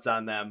there's cuts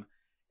on them,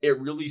 it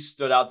really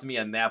stood out to me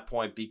on that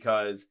point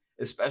because,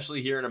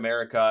 especially here in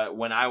America,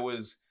 when I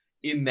was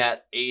in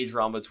that age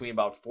realm between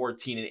about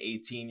 14 and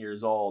 18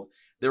 years old,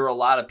 there were a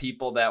lot of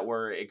people that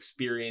were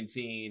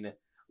experiencing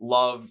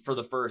love for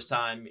the first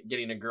time,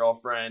 getting a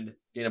girlfriend,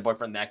 getting a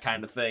boyfriend, that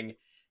kind of thing.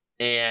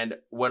 And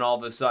when all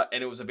of a sudden,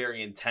 and it was a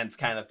very intense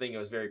kind of thing. It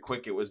was very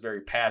quick. It was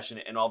very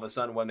passionate. And all of a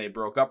sudden, when they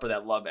broke up or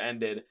that love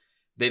ended,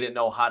 they didn't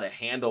know how to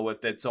handle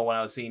with it. So when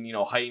I was seeing,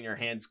 hiding your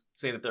hands,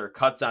 saying that there are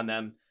cuts on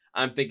them,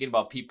 I'm thinking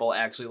about people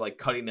actually like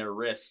cutting their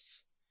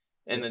wrists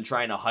and then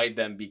trying to hide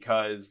them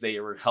because they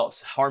were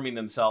harming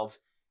themselves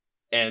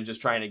and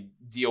just trying to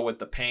deal with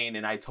the pain.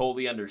 And I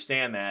totally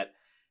understand that.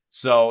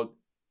 So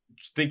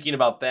thinking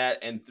about that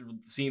and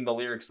seeing the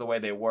lyrics the way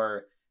they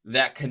were,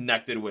 that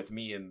connected with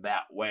me in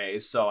that way.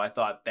 So I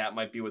thought that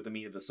might be what the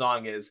meaning of the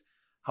song is.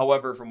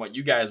 However, from what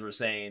you guys were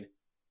saying,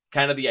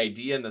 kind of the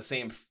idea in the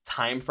same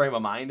time frame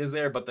of mind is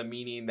there, but the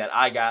meaning that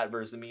I got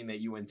versus the meaning that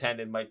you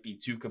intended might be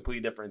two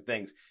completely different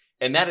things.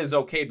 And that is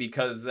okay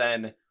because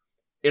then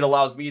it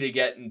allows me to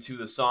get into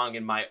the song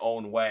in my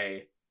own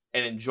way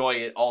and enjoy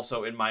it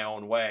also in my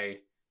own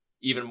way,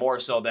 even more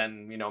so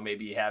than,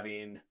 maybe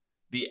having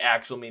the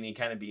actual meaning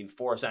kind of being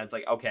forced on. It's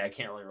like, okay, I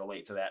can't really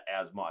relate to that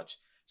as much.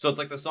 So it's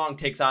like the song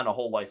takes on a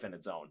whole life in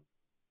its own.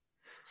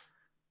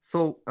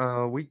 So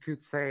we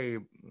could say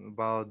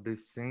about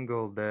this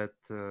single that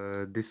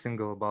this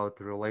single about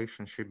the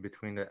relationship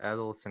between the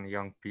adults and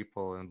young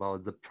people and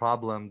about the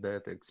problem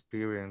that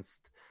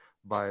experienced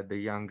by the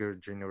younger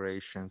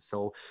generation.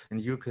 So,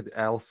 and you could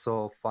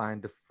also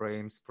find the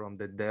frames from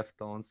the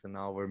Deftones in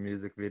our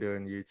music video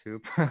on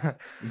YouTube.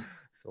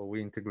 So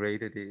we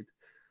integrated it.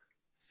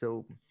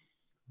 So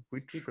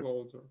we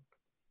closer.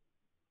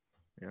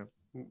 Yeah.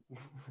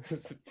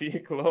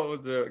 Speak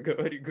louder,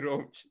 говори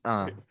громче.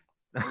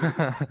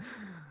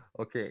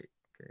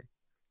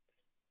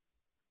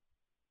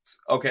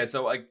 Okay,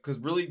 so because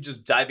really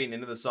just diving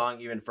into the song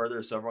even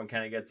further so everyone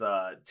kind of gets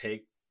a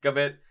take of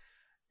it.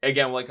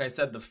 Again, like I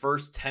said, the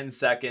first 10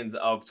 seconds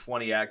of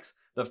 20X,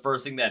 the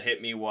first thing that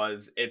hit me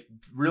was it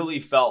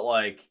really felt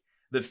like,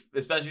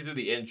 especially through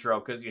the intro,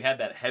 because you had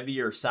that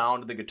heavier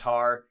sound of the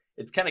guitar.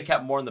 It's kind of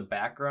kept more in the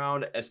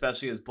background,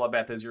 especially as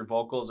Bloodbath, as your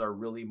vocals are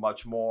really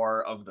much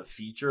more of the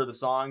feature of the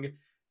song.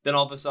 Then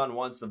all of a sudden,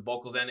 once the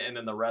vocals end and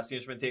then the rest of the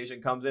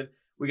instrumentation comes in,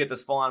 we get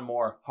this full-on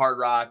more hard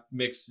rock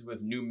mixed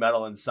with new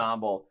metal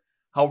ensemble.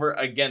 However,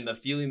 again, the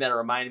feeling that it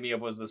reminded me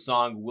of was the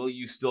song Will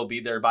You Still Be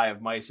There by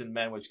Of Mice and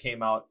Men, which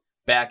came out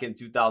back in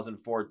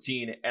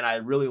 2014. And I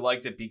really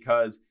liked it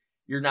because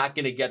you're not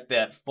going to get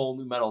that full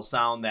nu metal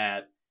sound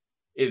that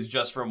is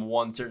just from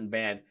one certain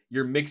band.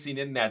 You're mixing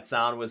in that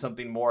sound with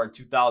something more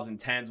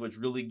 2010s, which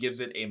really gives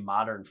it a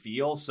modern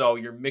feel. So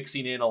you're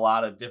mixing in a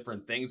lot of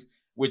different things,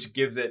 which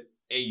gives it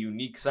a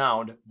unique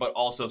sound, but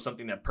also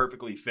something that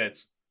perfectly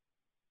fits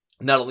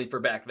not only for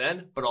back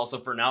then, but also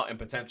for now and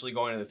potentially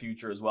going into the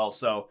future as well.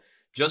 So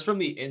just from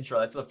the intro,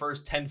 that's the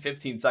first 10,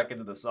 15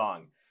 seconds of the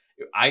song.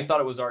 I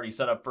thought it was already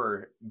set up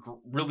for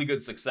really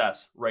good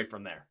success right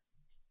from there.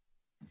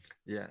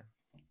 Yeah.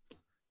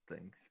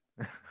 Thanks.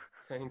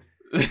 Thanks.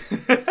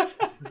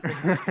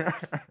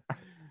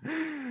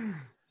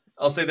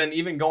 I'll say then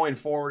even going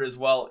forward as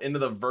well into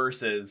the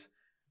verses,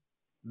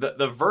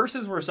 the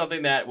verses were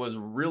something that was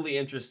really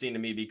interesting to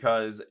me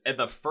because at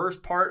the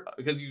first part,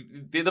 because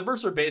the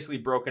verses are basically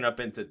broken up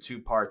into two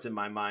parts in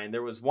my mind.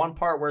 There was one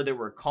part where they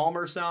were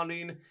calmer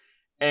sounding,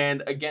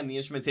 and again, the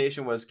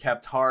instrumentation was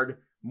kept hard,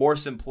 more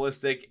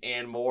simplistic,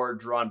 and more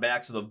drawn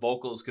back so the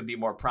vocals could be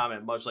more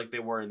prominent, much like they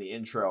were in the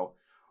intro,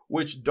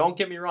 which, don't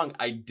get me wrong,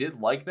 I did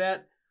like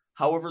that.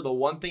 However, the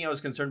one thing I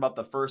was concerned about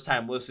the first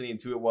time listening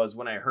to it was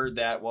when I heard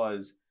that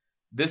was,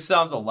 this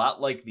sounds a lot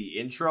like the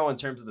intro in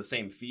terms of the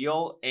same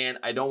feel, and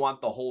I don't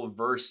want the whole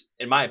verse,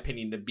 in my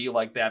opinion, to be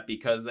like that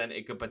because then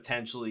it could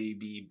potentially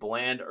be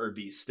bland or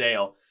be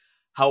stale.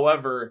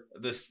 However,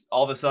 this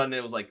all of a sudden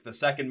it was like the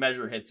second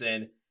measure hits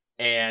in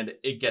and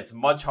it gets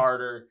much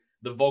harder.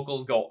 The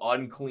vocals go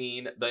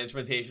unclean. The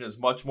instrumentation is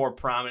much more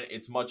prominent.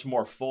 It's much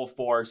more full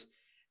force.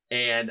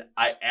 And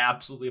I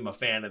absolutely am a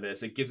fan of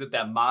this. It gives it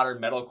that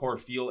modern metalcore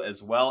feel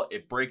as well.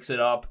 It breaks it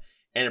up.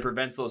 And it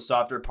prevents those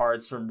softer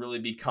parts from really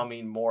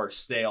becoming more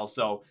stale.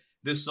 So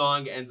this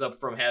song ends up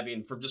from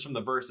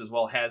the verse as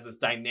well, has this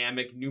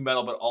dynamic nu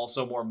metal, but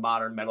also more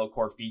modern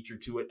metalcore feature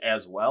to it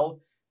as well.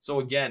 So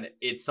again,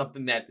 it's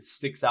something that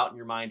sticks out in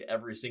your mind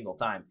every single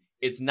time.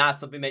 It's not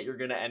something that you're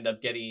going to end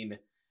up getting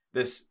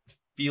this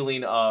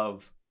feeling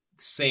of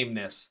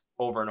sameness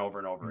over and over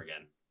and over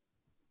again.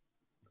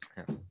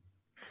 Yeah.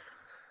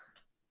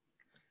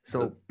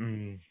 So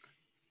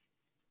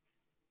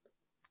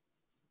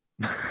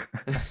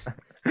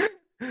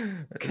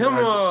Come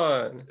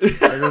on.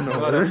 I don't know.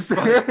 What else?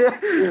 I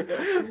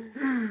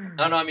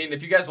don't know. I mean,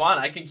 if you guys want,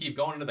 I can keep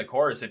going into the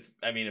chorus. If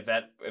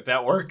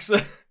that works.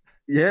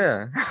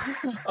 Yeah.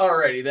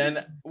 Alrighty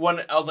then.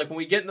 When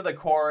we get into the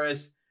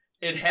chorus,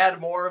 it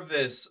had more of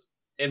this,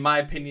 in my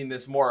opinion,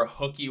 this more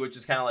hooky, which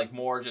is kind of like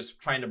more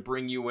just trying to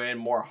bring you in,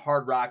 more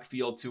hard rock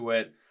feel to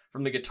it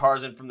from the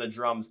guitars and from the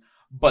drums.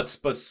 But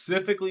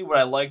specifically, what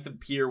I liked to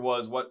hear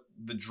was what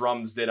the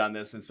drums did on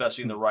this,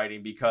 especially in the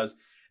writing, because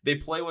they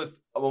play with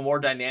a more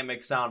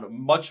dynamic sound,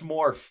 much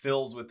more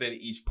fills within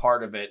each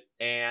part of it.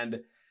 And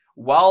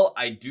while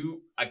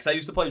because I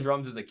used to play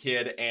drums as a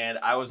kid, and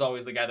I was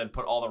always the guy that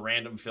put all the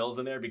random fills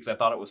in there because I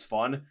thought it was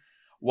fun.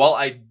 While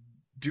I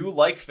do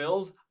like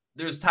fills,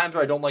 there's times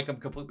where I don't like them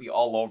completely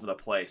all over the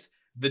place.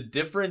 The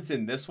difference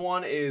in this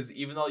one is,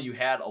 even though you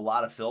had a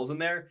lot of fills in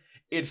there,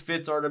 it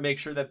fits order to make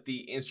sure that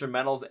the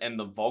instrumentals and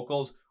the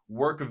vocals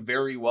work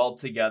very well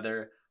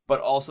together, but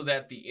also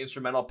that the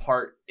instrumental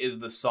part of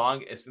the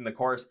song is in the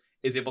chorus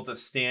is able to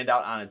stand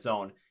out on its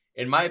own.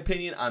 In my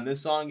opinion, on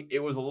this song, it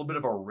was a little bit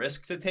of a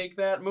risk to take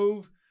that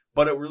move,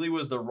 but it really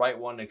was the right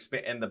one to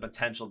expand the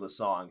potential of the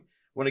song.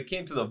 When it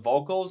came to the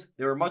vocals,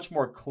 they were much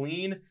more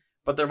clean,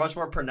 but they're much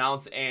more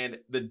pronounced, and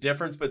the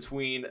difference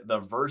between the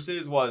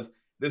verses was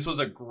this was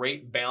a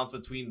great balance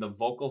between the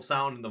vocal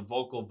sound and the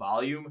vocal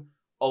volume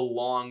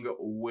along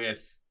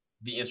with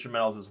the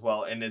instrumentals as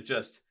well, and it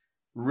just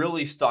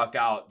really stuck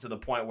out to the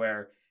point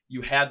where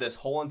you had this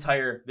whole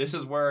entire, this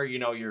is where,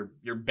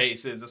 your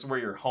base is, this is where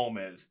your home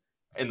is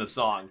in the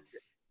song.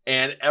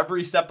 And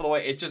every step of the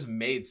way, it just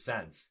made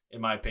sense,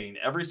 in my opinion.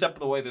 Every step of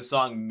the way, the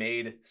song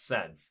made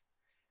sense.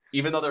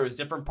 Even though there was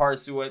different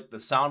parts to it, the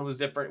sound was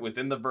different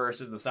within the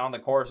verses, the sound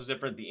of the chorus was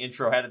different, the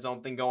intro had its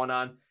own thing going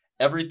on.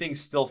 Everything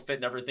still fit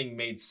and everything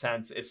made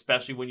sense,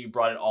 especially when you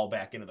brought it all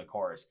back into the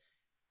chorus.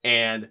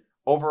 And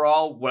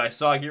overall, what I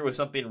saw here was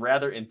something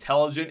rather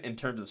intelligent in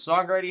terms of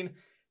songwriting,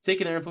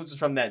 taking their influences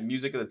from that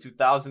music of the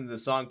 2000s, the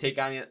song take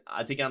on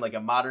like a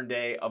modern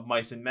day of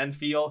Mice and Men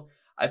feel.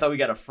 I thought we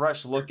got a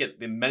fresh look at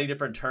the many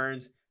different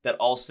turns that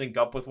all sync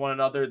up with one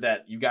another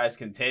that you guys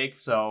can take.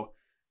 So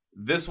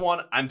this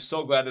one, I'm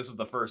so glad this was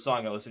the first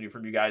song I listened to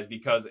from you guys,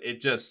 because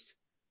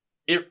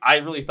I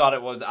really thought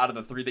it was, out of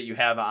the three that you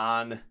have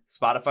on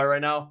Spotify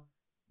right now,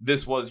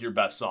 this was your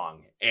best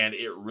song, and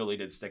it really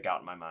did stick out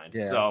in my mind.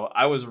 Yeah. So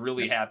I was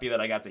really happy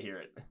that I got to hear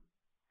it.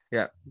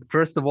 Yeah.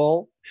 First of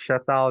all,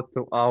 shout out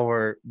to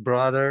our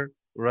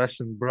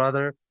Russian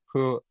brother,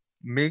 who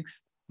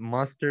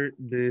mastered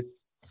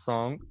this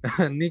song.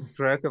 Nick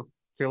Drakov,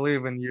 he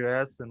lives in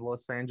US in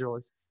Los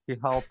Angeles. He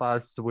helped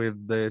us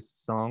with this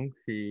song.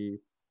 He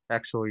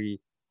actually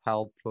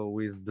helped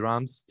with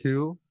drums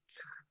too.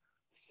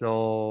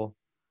 So,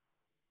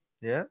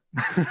 yeah.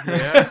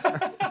 Yeah.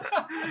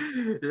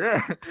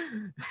 Yeah.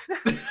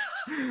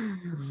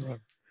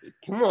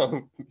 Come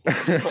on.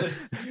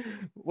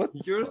 What?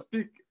 You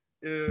speak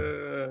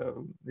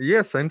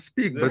Yes, I'm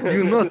speak, but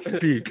you not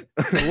speak.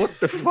 What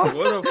the fuck?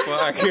 What the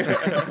fuck?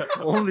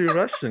 Only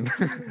Russian.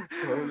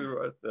 Only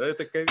right.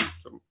 Это ковид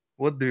from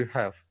What do you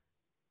have?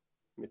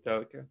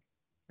 Metallica.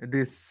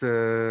 This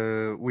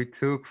we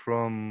took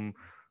from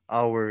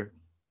our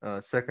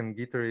second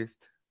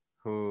guitarist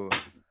who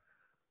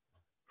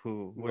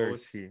where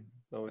is he?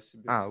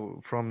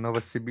 Новосибирск. From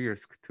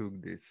Novosibirsk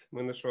took this.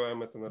 Мы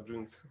нашиваем это на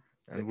джинсы.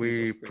 And Like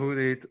we Lipovskoy. put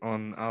it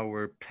on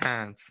our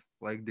pants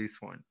like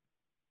this one.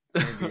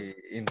 Maybe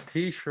in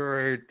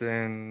t-shirt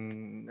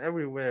and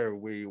everywhere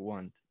we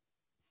want.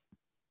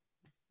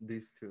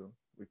 These two.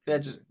 We Yeah,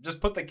 can do it.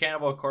 just put the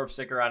Cannibal Corpse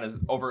sticker on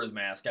over his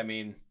mask. I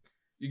mean,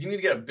 you can need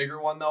to get a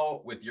bigger one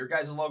though with your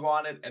guys' logo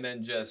on it, and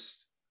then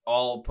just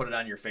all put it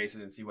on your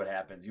faces and see what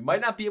happens. You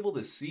might not be able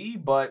to see,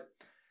 but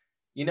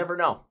you never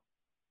know.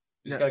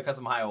 You just Yeah. gotta cut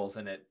some high holes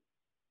in it.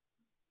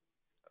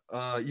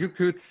 You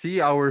could see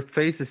our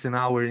faces in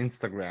our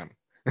Instagram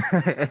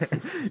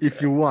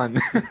if you want.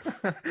 You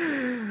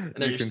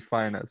you're can s-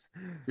 find us.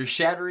 You're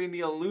shattering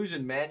the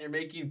illusion, man. You're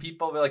making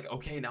people be like,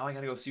 okay, now I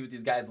gotta go see what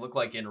these guys look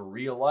like in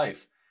real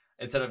life,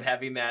 instead of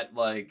having that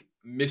like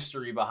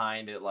mystery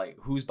behind it, like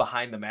who's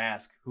behind the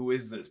mask, who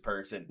is this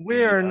person?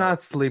 We are not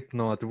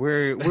Slipknot.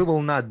 We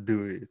will not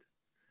do it.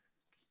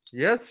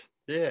 Yes.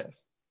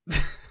 Yes.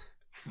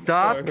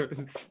 Stop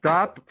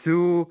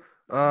to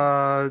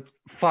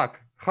fuck.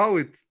 How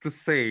it's to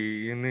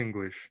say in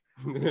English?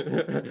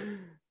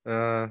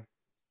 Uh,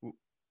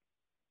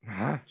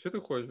 huh? Что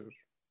ты хочешь?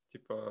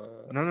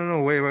 Типа...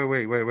 No.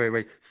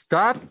 Wait.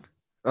 Stop.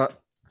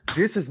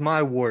 This is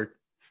my word.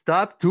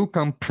 Stop to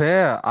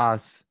compare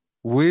us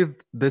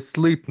with the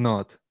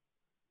Slipknot.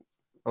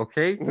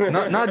 Okay?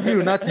 Not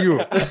you.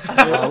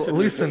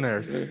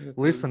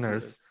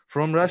 Listeners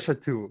from Russia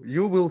too.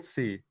 You will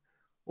see.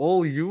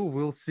 All you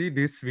will see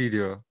this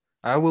video.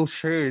 I will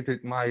share it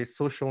at my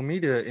social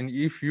media, and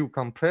if you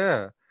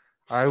compare,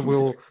 I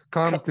will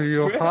come to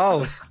your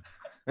house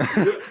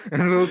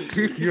and will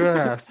kick your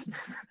ass.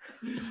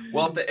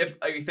 Well, if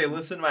they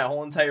listen to my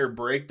whole entire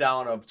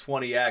breakdown of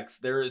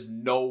 20X, there is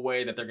no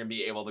way that they're going to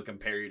be able to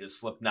compare you to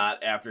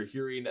Slipknot after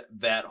hearing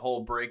that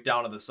whole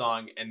breakdown of the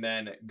song and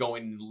then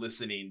going and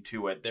listening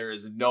to it. There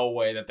is no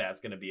way that that's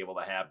going to be able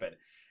to happen.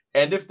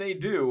 And if they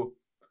do,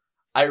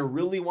 I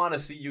really want to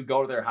see you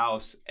go to their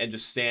house and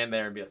just stand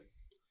there and be like,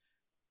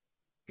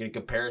 going to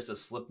compare us to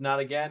Slipknot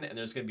again? And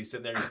they're just going to be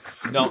sitting there just,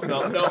 no.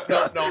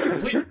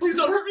 Please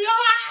don't hurt me.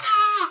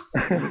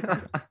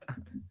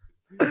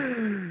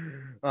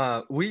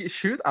 We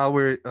shoot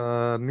our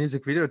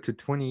music video to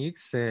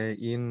 20X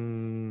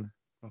in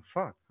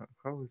how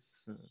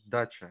is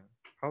Dacha?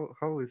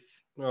 How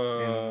is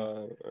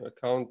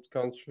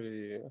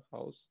Country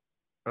house.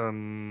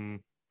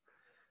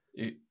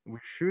 We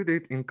shoot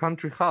it in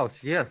country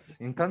house. Yes,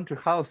 in country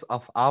house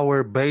of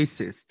our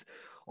bassist.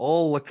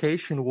 All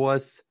location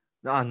was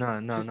no.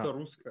 Чисто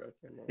русская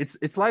тема.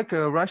 It's like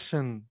a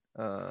Russian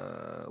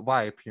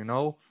vibe, you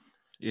know,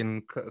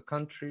 in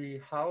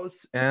country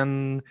house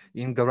and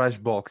in garage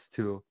box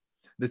too.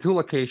 The two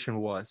location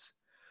was.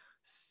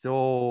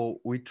 So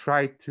we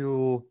tried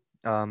to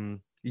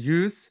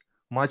use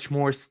much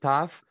more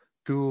stuff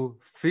to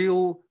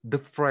fill the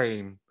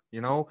frame,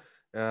 you know.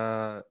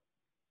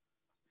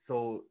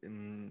 So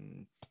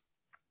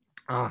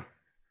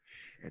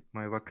shit,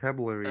 my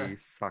vocabulary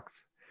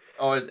sucks.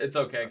 Oh, it's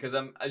okay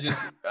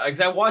because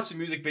I watched the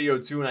music video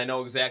too, and I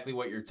know exactly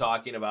what you're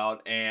talking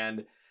about.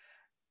 And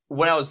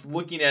when I was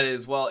looking at it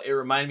as well, it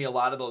reminded me a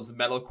lot of those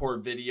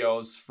metalcore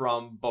videos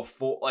from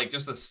before, like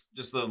just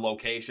the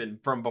location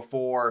from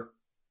before.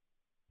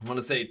 I want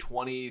to say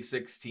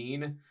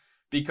 2016,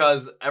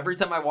 because every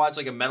time I watch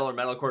like a metal or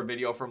metalcore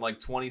video from like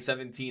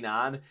 2017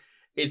 on,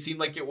 it seemed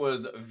like it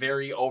was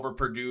very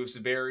overproduced,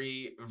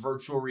 very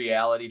virtual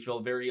reality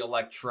filled, very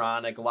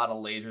electronic, a lot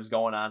of lasers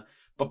going on.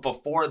 But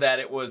before that,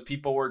 it was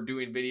people were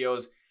doing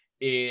videos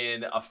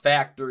in a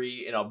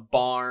factory, in a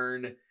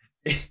barn,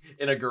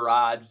 in a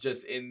garage,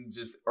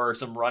 or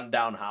some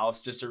rundown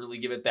house, just to really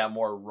give it that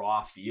more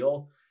raw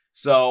feel.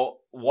 So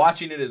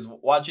watching it as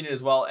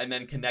well, and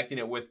then connecting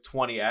it with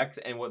 20X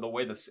and with the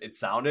way it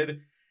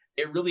sounded,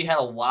 it really had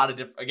a lot of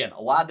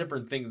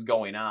different things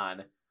going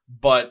on.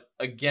 But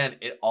again,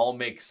 it all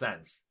makes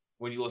sense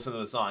when you listen to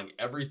the song.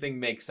 Everything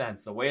makes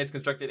sense. The way it's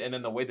constructed, and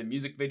then the way the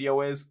music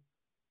video is,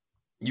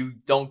 you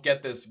don't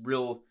get this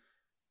real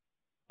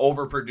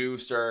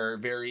overproduced or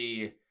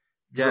very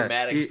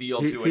dramatic feel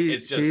to it.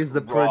 It's just he's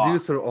the raw.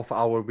 Producer of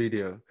our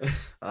video.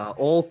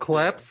 All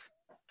claps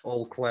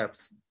to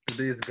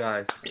these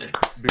guys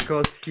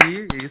because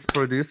he is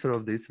producer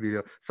of this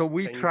video. So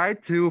we try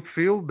to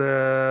fill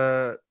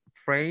the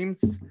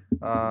frames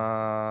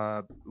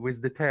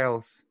with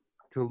details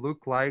to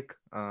look like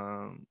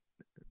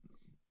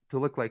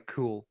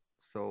cool.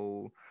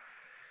 So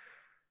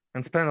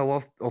and spend a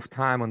lot of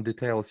time on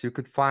details. You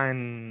could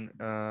find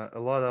a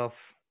lot of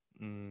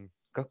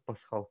как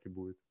пасхалки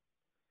будет?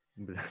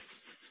 Блядь.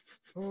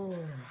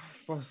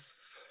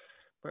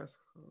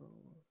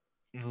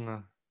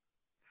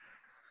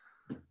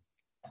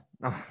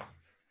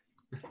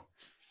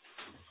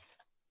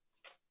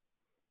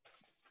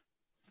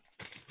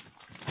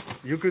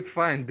 you could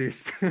find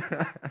this.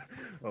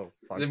 Oh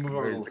fuck! They move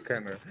over Where's a the little.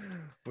 camera?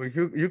 Well,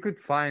 you could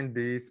find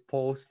this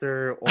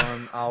poster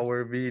on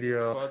our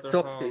video.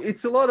 So Splatterhouse,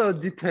 it's a lot of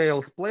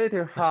details.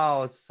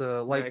 Splatterhouse,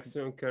 like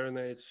Maximum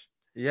Carnage.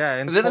 yeah,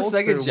 and Is that a poster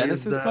Sega with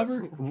Genesis the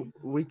cover?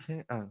 we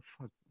can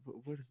fuck.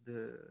 What is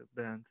the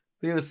band?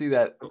 You're gonna see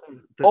that.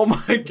 The- Oh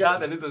my god,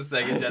 that is a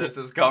Sega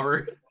Genesis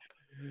cover.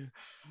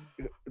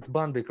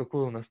 Банды,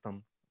 какой у нас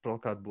там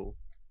плакат был?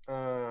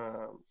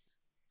 So,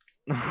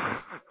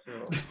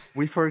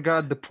 We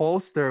forgot the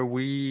poster.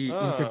 We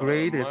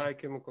integrated. My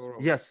Chemical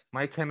Romance. Yes,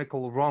 My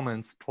Chemical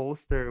Romance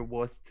poster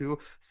was too.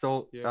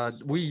 So Yeah,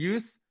 we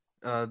use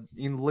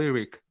in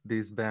lyric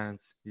these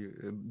bands.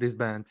 This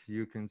band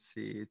you can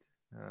see it.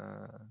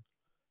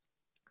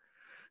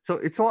 So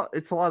it's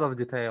a lot of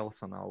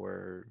details on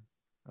our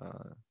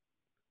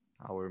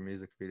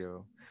music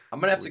video. I'm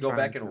gonna So have to we're go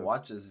back trying and to-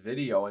 watch this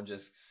video and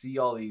just see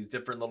all these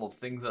different little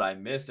things that I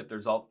missed. If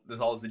there's all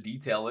this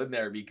detail in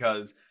there,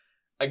 because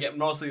again,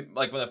 mostly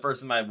like when the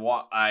first time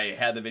I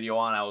had the video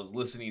on, I was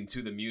listening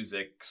to the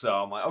music, so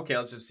I'm like, okay,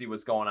 let's just see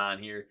what's going on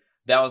here.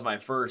 That was my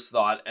first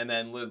thought, and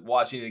then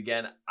watching it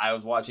again, I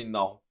was watching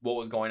what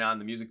was going on in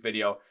the music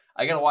video.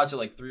 I gotta watch it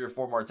like 3 or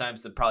 4 more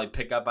times to probably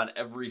pick up on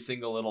every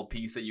single little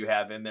piece that you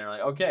have in there.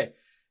 Like, okay,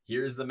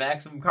 here's the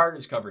Maximum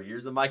Carnage cover.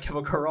 Here's the My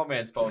Chemical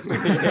Romance poster.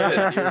 Here's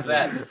this. Here's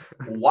that.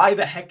 Why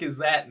the heck is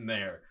that in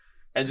there?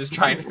 And just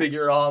try and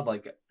figure it out.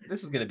 Like,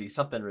 this is gonna be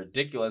something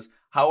ridiculous.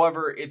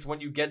 However, it's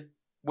when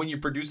you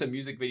produce a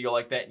music video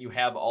like that and you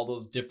have all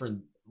those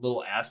different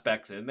little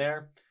aspects in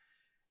there,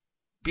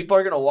 people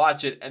are going to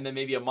watch it, and then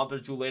maybe a month or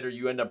two later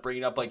you end up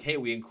bringing up like, hey,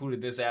 we included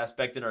this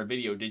aspect in our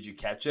video, did you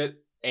catch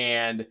it?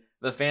 And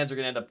the fans are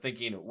going to end up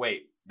thinking,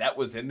 wait, that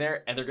was in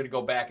there, and they're going to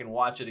go back and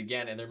watch it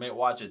again, and they might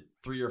watch it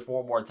 3 or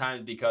 4 more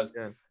times because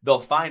they'll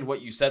find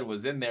what you said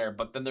was in there,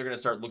 but then they're going to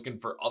start looking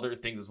for other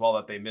things as well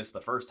that they missed the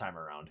first time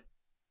around.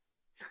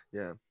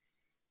 Yeah.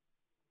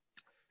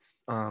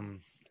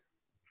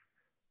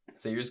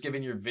 So you're just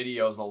giving your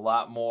videos a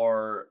lot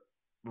more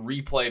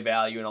replay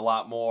value and a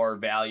lot more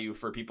value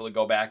for people to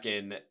go back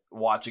and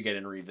watch again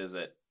and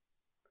revisit.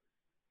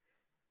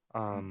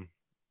 Oh,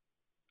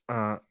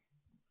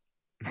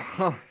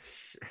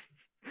 shit.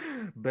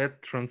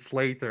 Bad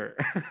translator.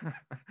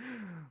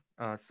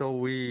 So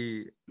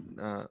we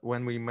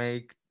when we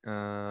make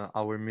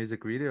our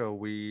music video,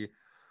 we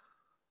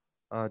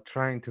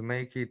trying to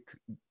make it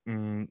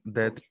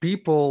that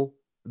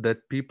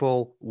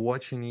people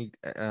watching it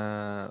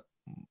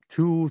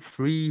 2,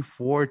 3,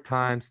 4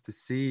 times to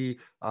see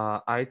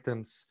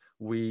items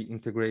we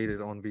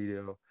integrated on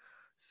video.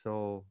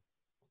 So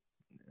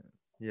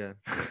yeah.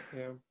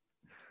 Yeah.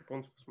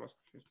 Японскую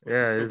смазку.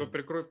 Yeah, Только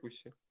прикрой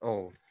пусть.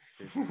 Oh.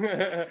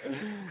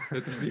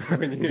 Это с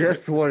Японии.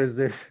 Guess what is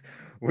this?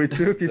 We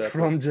took it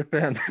from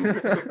Japan.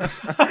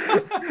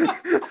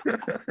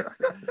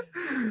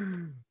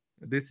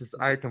 This is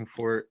item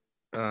for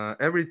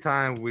every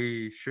time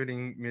we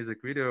shooting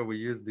music video, we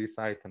use this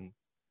item.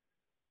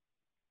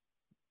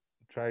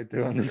 Try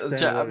to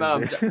understand.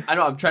 I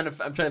know. I'm trying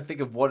to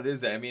think of what it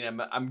is. I mean,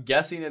 I'm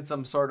guessing it's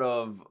some sort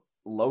of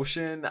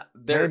lotion.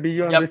 Maybe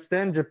you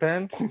understand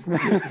Japan.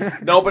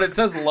 No, but it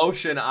says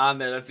lotion on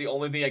there. That's the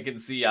only thing I can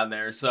see on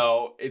there.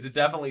 So it's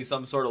definitely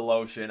some sort of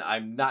lotion.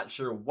 I'm not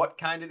sure what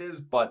kind it is,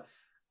 but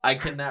I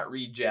cannot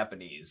read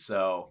Japanese,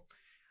 so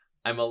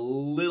I'm a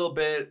little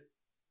bit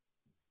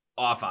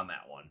off on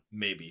that one,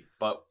 maybe.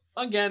 But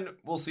again,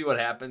 we'll see what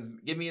happens.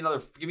 Give me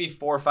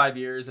 4 or 5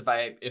 years. If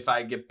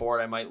I get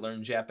bored, I might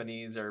learn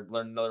Japanese or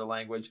learn another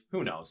language.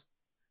 Who knows?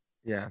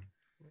 Yeah.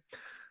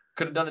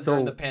 Could have done it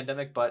during the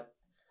pandemic, but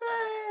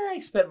I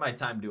spent my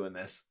time doing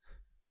this.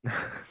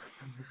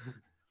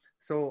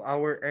 So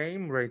our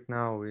aim right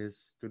now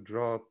is to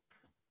drop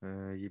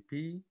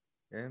EP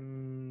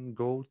and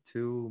go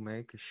to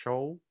make a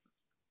show.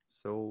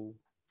 So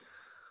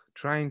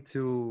trying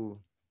to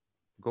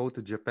go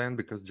to Japan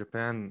because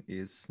Japan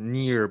is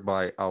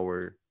nearby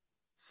our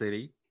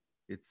city.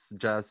 It's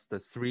just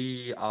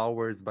 3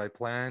 hours by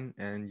plane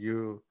and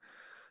you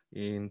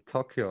in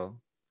Tokyo.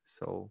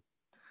 So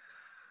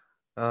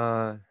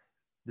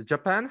the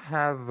Japan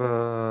have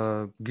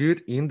a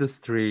good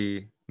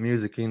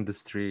music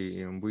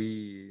industry, and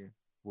we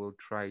will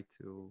try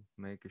to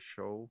make a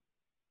show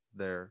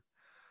there.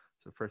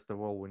 So first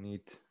of all, we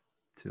need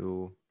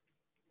to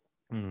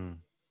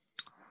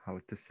how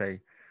to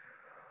say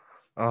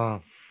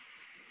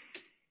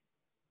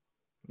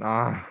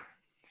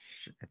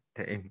shit,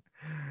 damn.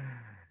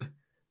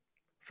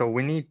 So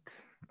we need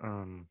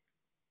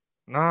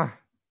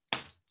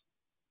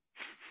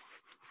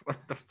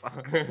what the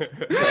fuck?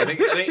 So I think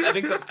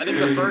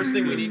the first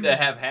thing we need to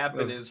have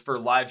happen is for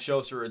live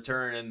shows to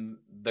return and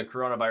the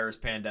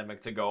coronavirus pandemic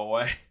to go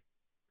away.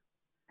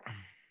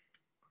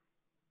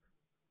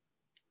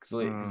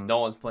 Because no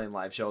one's playing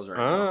live shows right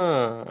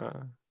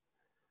now.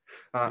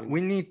 We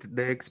need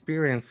the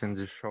experience in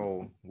the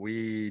show.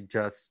 We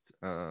just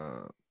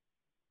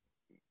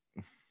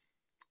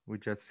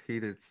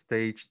hit it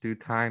stage 2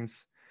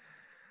 times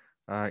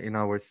in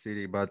our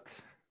city,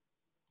 but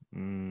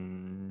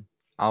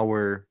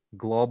our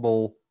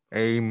global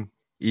aim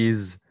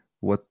is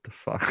what the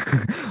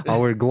fuck?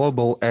 Our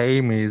global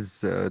aim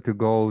is to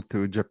go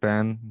to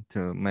Japan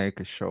to make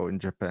a show in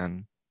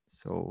Japan.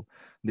 So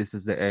this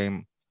is the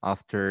aim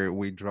after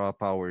we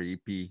drop our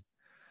EP.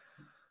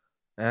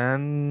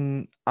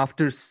 And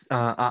after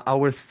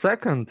our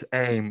second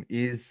aim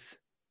is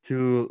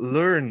to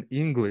learn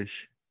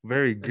English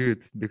very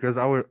good because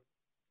our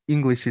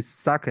English is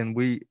suck and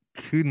we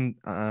couldn't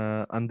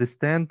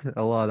understand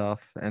a lot of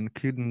and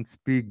couldn't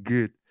speak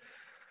good.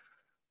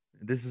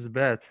 This is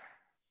bad.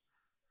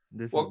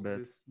 This is Well, bad.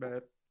 This is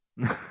bad.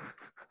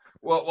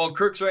 well,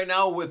 Crooks, right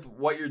now with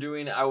what you're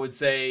doing, I would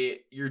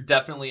say you're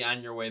definitely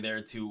on your way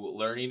there to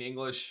learning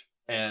English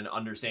and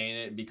understanding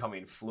it and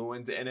becoming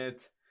fluent in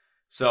it.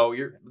 So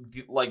you're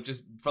like,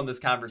 just from this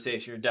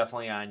conversation, you're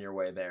definitely on your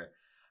way there.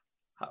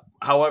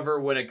 However,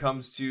 when it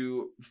comes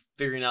to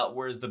figuring out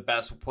where's the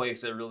best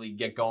place to really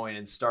get going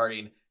and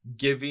starting,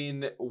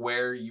 given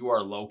where you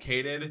are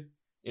located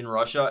in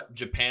Russia,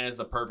 Japan is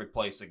the perfect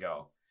place to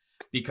go.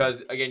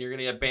 Because again, you're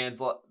gonna get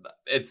bands.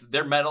 It's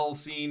their metal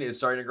scene is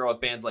starting to grow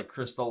with bands like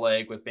Crystal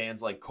Lake, with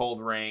bands like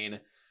Cold Rain.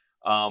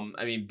 I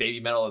mean, baby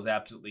metal is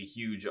absolutely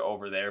huge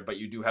over there, but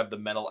you do have the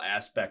metal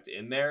aspect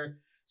in there.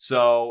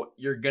 So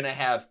you're gonna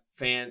have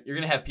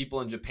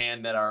people in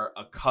Japan that are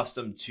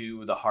accustomed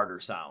to the harder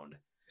sound.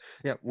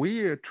 Yeah,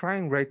 we are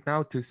trying right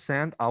now to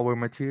send our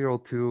material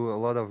to a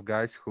lot of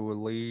guys who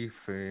live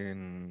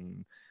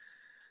in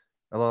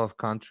a lot of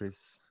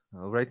countries.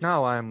 Right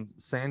now, I'm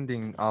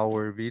sending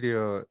our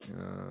video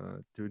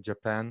to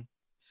Japan.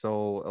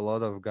 So a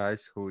lot of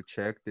guys who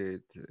checked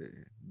it,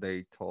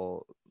 they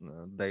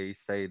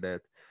say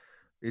that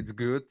it's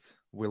good.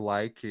 We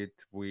like it.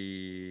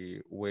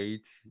 We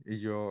wait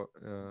your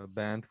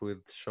band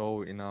with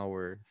show in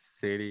our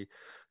city.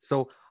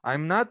 So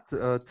I'm not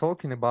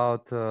talking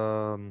about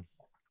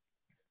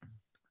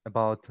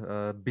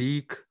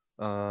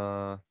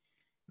uh,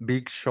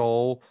 big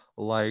show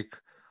like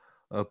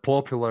a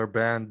popular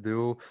band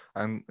do.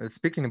 I'm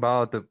speaking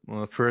about the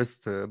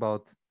first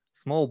about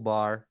small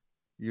bar.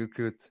 You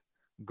could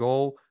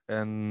go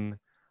and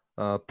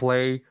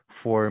play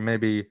for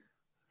maybe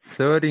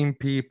 13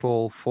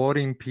 people,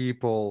 14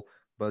 people,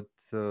 but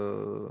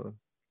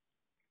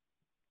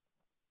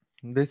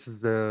this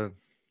is the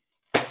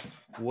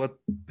what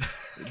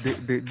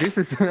this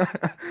is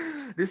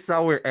this is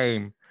our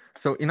aim.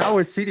 So in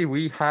our city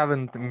we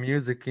haven't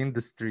music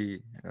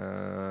industry,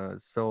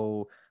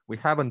 so we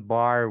haven't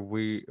bar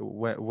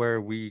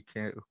where we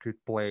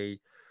could play.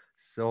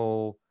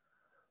 So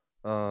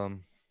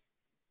um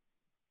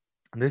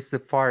this is the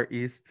far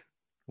east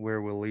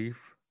where we live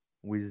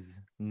with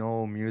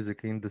no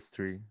music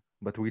industry,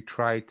 but we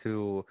try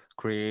to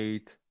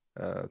create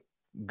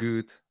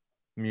good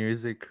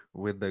music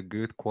with a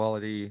good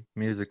quality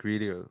music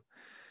video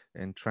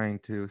and trying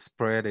to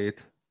spread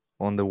it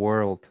on the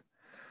world,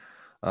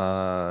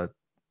 uh,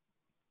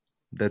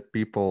 that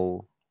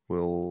people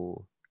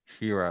will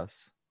hear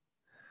us.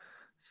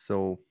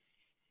 So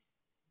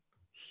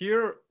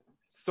Here,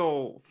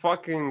 so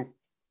fucking,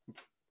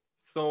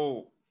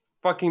 so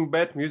fucking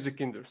bad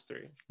music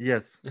industry.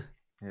 yes,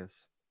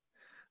 yes,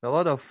 a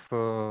lot of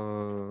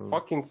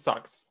Fucking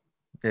sucks.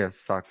 yes,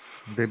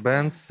 sucks. The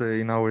bands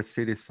in our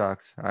city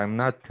sucks. I'm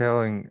not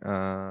telling.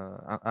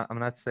 I'm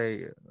not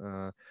saying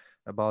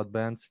about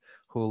bands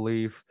who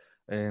live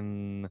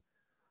in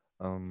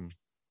um,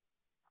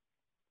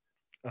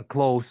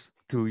 close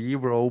to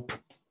Europe,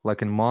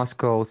 like in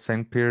Moscow,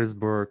 St.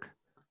 Petersburg,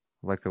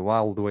 like a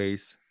Wild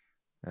Ways.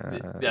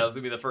 Yeah, this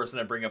gonna be the first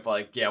one I bring up.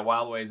 Like, yeah,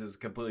 Wild Ways is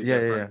completely Yeah,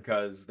 yeah, different yeah.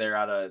 because they're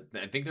out of.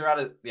 I think they're out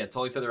of. Yeah,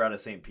 totally said they're out of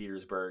St.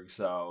 Petersburg.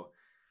 So,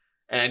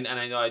 and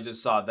I know I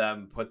just saw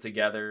them put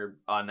together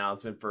an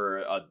announcement for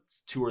a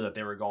tour that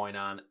they were going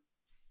on.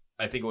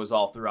 I think it was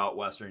all throughout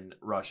Western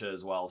Russia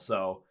as well.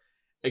 So,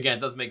 again,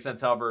 it does make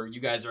sense. However, you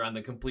guys are on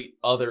the complete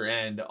other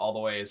end, all the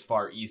way as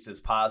far east as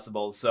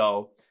possible.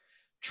 So,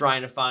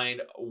 trying to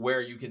find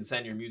where you can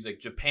send your music.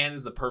 Japan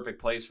is the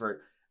perfect place for it.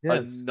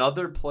 Yes,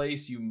 Another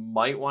place you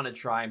might want to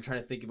try. I'm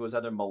trying to think if it was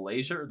either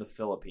Malaysia or the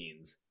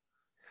Philippines.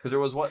 Because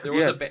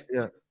yes,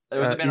 yeah.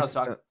 there was a band I was It's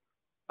talking.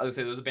 I was gonna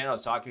say there was a band I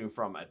was talking to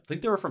from. I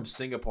think they were from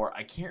Singapore.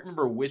 I can't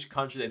remember which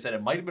country they said.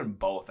 It might have been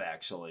both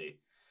actually,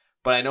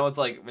 but I know it's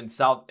like in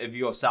South. If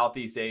you go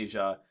Southeast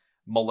Asia,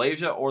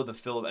 Malaysia or the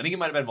Philippines. I think it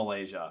might have been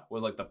Malaysia.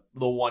 Was like the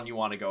one you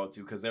want to go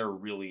to because they're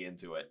really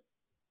into it.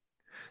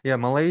 yeah,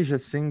 Malaysia,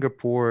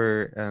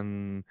 Singapore,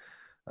 and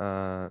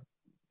uh,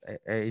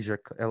 Asia.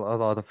 A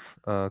lot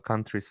of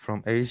countries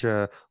from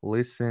Asia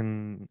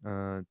listen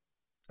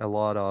a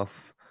lot of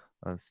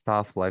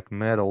stuff like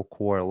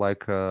metalcore,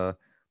 like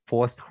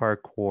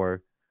post-hardcore,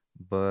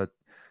 but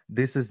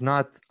this is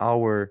not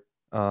our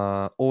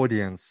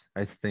audience.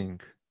 I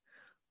think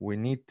we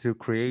need to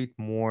create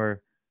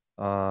more.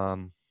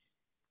 Um,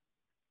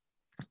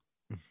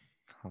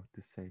 how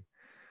to say?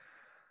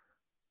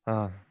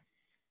 Uh,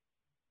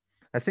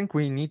 I think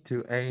we need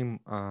to aim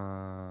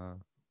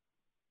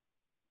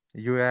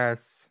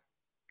U.S.,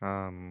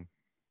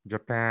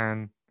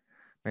 Japan,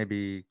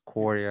 maybe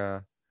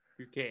Korea,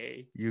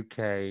 UK.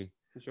 UK.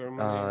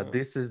 Germany.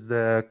 This is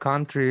the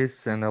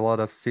countries and a lot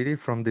of city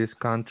from these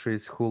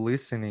countries who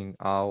listening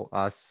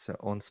us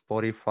on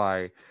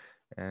Spotify,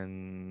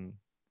 and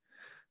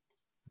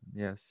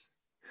yes.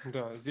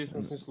 Да, здесь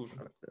нас не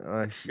слушают.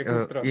 Как ни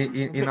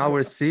In странно.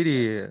 our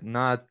city,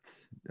 not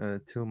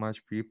too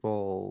much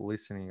people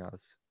listening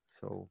us.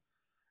 So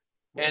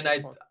And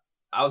Well, fuck.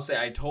 I would say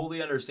I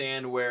totally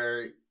understand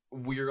where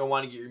you're gonna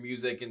want to get your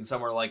music in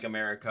somewhere like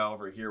America,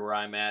 over here where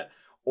I'm at,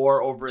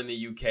 or over in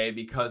the UK,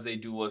 because they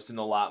do listen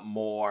a lot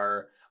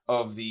more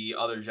of the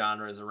other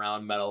genres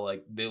around metal.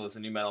 Like they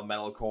listen to metal,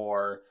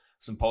 metalcore,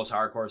 some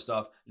post-hardcore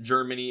stuff.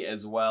 Germany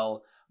as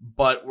well.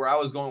 But where I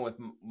was going with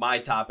my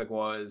topic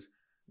was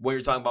when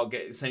you're talking about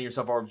sending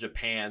yourself over to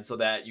Japan so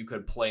that you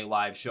could play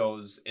live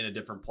shows in a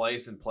different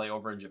place and play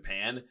over in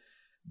Japan.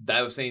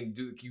 I was saying,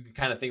 you can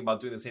kind of think about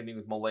doing the same thing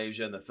with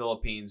Malaysia and the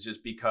Philippines,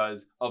 just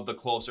because of the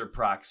closer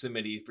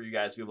proximity for you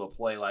guys to be able to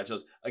play live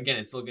shows. Again,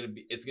 it's going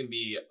to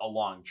be a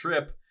long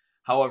trip.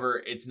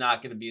 However, it's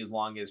not going to be as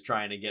long as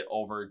trying to get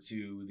over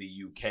to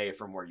the UK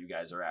from where you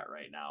guys are at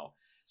right now.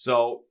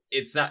 So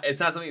it's not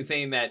something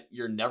saying that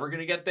you're never going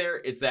to get there.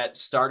 It's that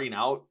starting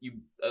out,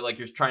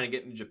 you're trying to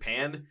get in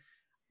Japan.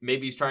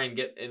 Maybe he's trying to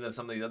get into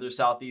some of the other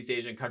Southeast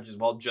Asian countries as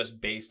well,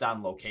 just based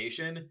on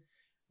location,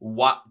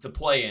 what to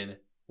play in,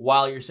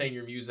 while you're sending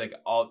your music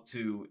out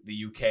to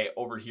the UK,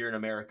 over here in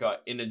America,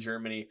 into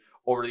Germany,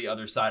 over to the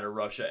other side of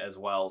Russia as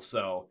well.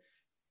 So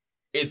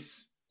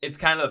it's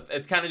kind of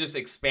just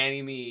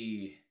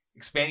expanding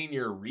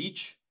your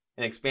reach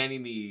and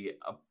expanding the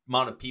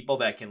amount of people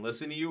that can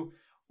listen to you,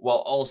 while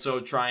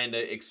also trying to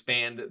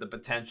expand the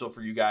potential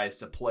for you guys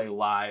to play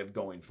live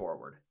going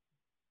forward.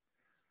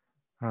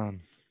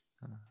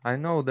 I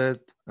know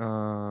that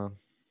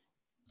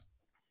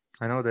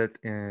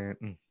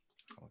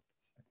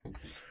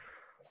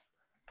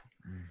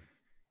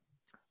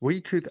we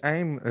could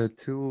aim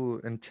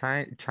to in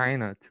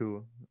China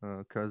too,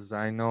 because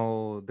I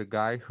know the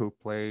guy who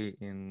play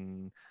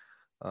in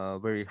a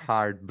very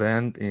hard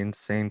band in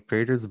St.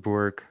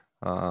 Petersburg.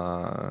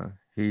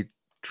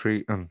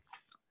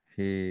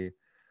 He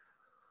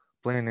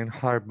playing in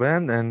hard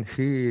band, and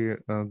he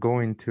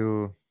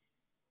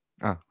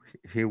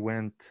he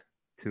went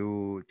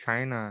to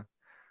China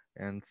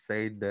and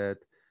said that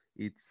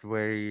it's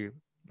very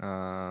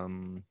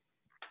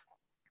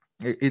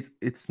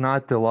it's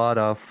not a lot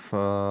of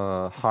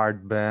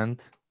hard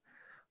band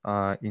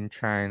in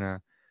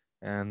China,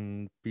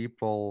 and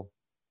people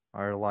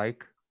are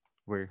like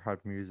very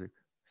hard music.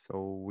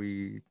 So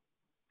we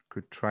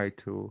could try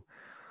to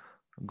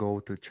go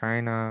to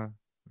China,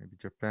 maybe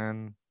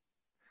Japan,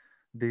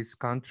 this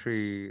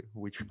country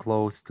which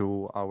close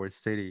to our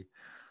city.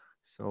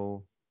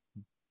 So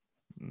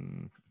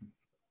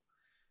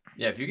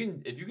yeah, if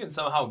you can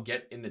somehow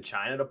get into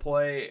China to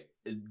play,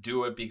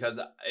 do it, because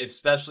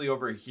especially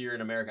over here in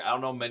America, I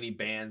don't know many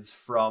bands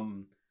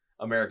from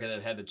America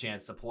that had the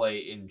chance to play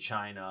in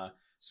China.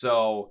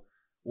 So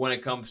when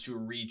it comes to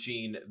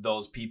reaching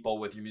those people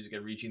with your music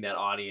and reaching that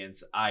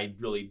audience, I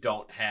really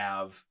don't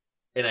have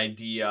an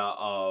idea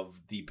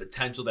of the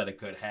potential that it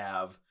could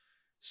have.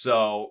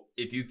 So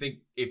if you think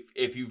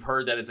if you've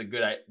heard that it's a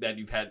good, that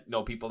you've had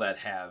people that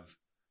have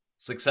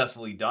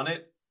successfully done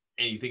it,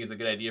 and you think it's a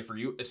good idea for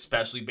you,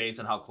 especially based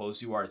on how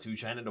close you are to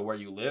China, to where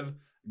you live,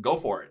 go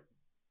for it.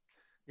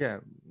 Yeah,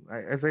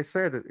 as I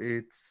said,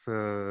 it's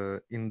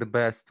in the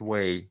best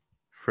way.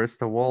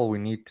 First of all, we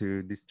need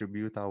to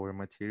distribute our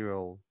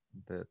material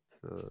that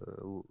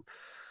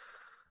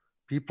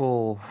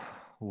people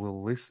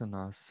will listen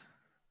us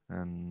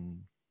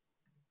and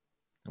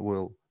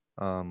will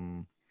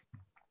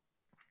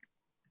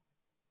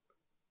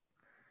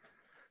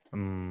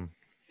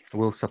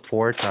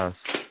support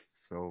us.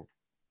 So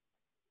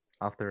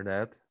after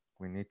that,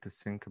 we need to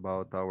think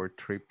about our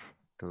trip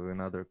to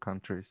another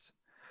countries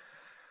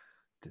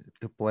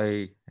to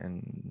play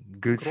and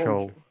good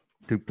show,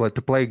 to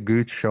play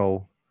good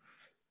show.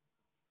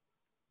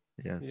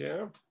 Yes.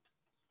 Yeah.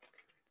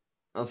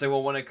 I'll say,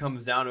 well, when it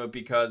comes down to it,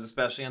 because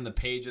especially on the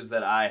pages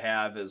that I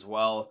have as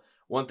well,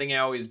 one thing I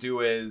always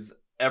do is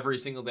every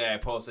single day I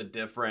post a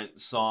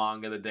different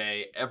song of the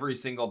day, every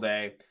single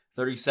day,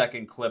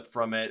 30-second clip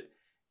from it.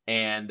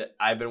 And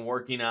I've been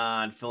working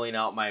on filling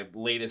out my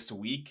latest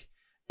week.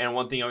 And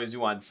one thing I always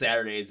do on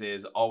Saturdays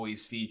is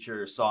always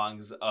feature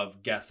songs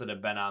of guests that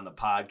have been on the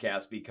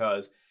podcast,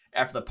 because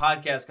after the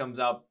podcast comes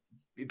out,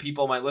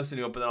 people might listen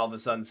to it, but then all of a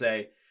sudden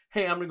say,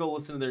 hey, I'm going to go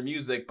listen to their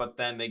music, but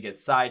then they get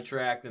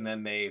sidetracked and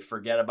then they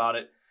forget about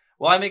it.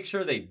 Well, I make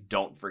sure they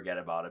don't forget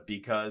about it,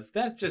 because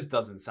that just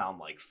doesn't sound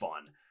like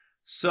fun.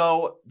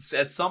 So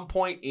at some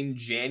point in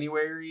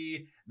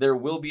January, there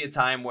will be a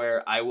time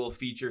where I will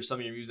feature some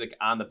of your music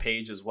on the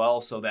page as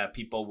well, so that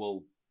people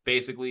will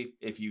basically,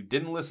 if you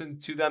didn't listen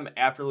to them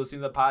after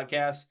listening to the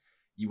podcast,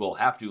 you will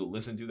have to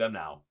listen to them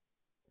now.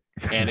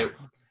 And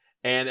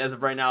as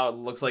of right now, it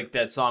looks like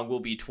that song will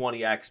be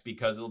 20x,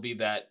 because it'll be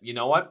that, you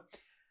know what?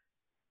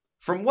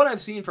 From what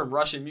I've seen from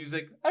Russian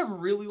music, I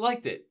really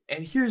liked it.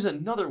 And here's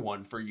another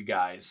one for you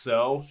guys.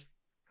 So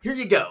here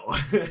you go.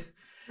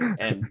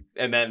 and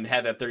then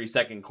had that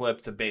 30-second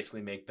clip to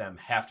basically make them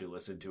have to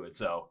listen to it.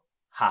 So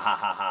ha ha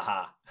ha ha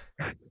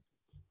ha.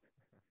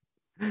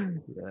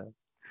 Yeah.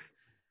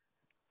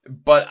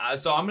 But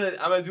so I'm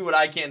gonna do what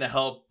I can to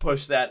help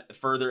push that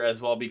further as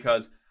well,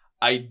 because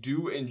I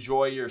do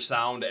enjoy your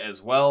sound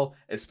as well,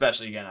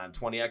 especially again on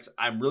 20X.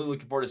 I'm really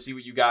looking forward to see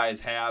what you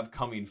guys have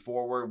coming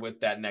forward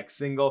with that next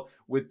single,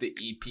 with the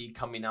EP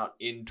coming out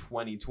in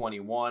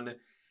 2021,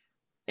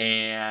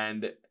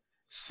 and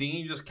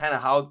seeing just kind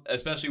of how,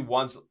 especially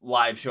once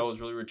live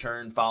shows really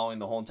return following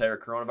the whole entire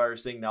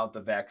coronavirus thing, now that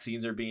the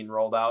vaccines are being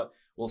rolled out,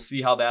 we'll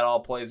see how that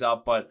all plays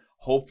out. But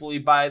hopefully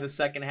by the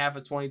second half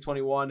of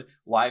 2021,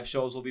 live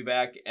shows will be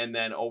back, and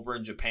then over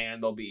in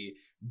Japan, they'll be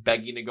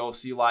begging to go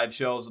see live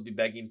shows. They'll be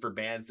begging for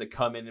bands to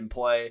come in and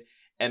play.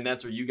 And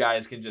that's where you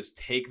guys can just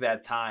take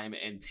that time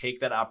and take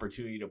that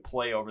opportunity to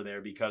play over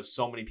there, because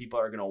so many people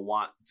are going to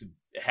want to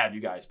have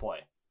you guys play.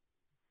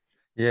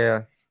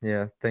 Yeah.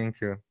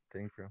 Thank you.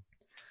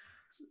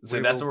 So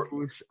We that's will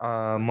where push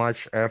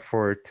much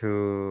effort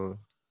to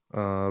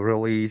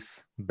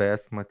release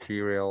best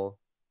material,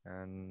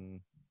 and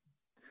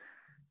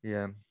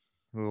yeah,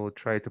 we will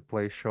try to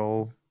play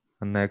show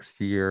next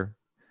year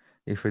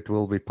if it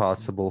will be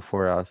possible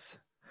for us.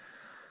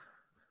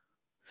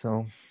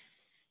 So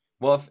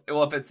well,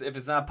 if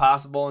it's not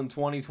possible in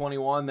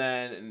 2021,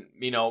 then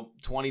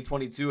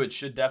 2022 it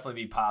should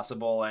definitely be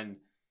possible. And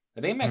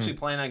I think I'm actually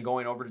planning on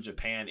going over to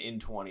Japan in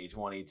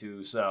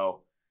 2022.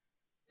 So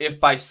if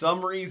by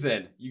some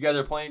reason you guys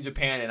are playing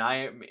Japan and I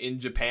am in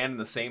Japan in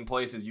the same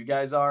place as you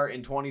guys are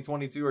in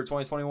 2022 or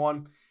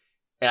 2021,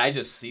 and I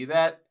just see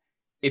that,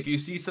 if you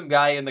see some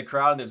guy in the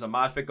crowd and there's a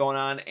mosh pit going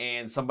on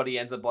and somebody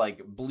ends up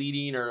like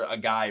bleeding, or a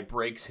guy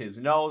breaks his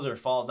nose or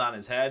falls on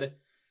his head,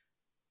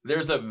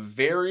 there's a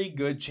very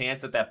good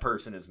chance that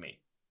person is me.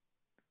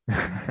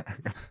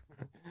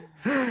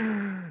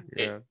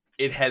 yeah.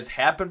 It has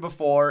happened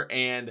before,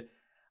 and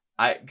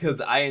because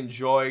I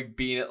enjoy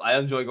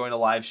going to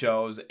live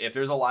shows. If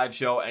there's a live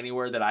show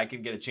anywhere that I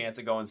can get a chance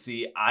to go and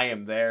see, I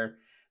am there.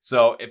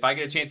 So if I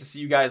get a chance to see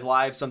you guys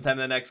live sometime in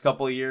the next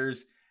couple of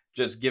years,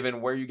 just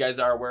given where you guys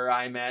are, where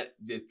I'm at,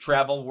 if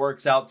travel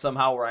works out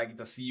somehow where I get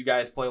to see you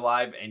guys play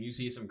live, and you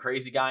see some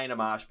crazy guy in a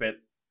mosh pit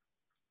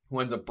who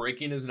ends up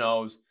breaking his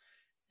nose,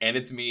 and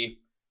it's me,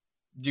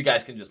 you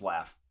guys can just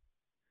laugh.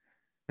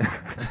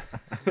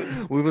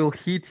 We will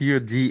hit your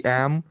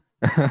DM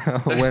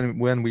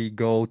when we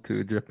go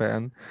to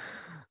Japan.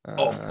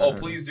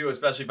 Please do,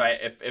 especially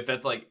if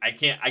that's like I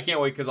can't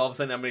wait, because all of a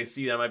sudden I'm gonna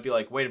see that, I might be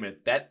like, wait a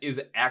minute, that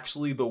is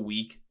actually the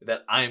week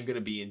that I am gonna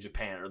be in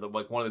Japan, or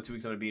one of the 2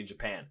 weeks I'm gonna be in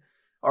Japan.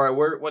 All right,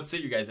 what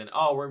city are you guys in?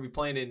 Oh, we're gonna be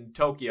playing in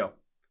Tokyo.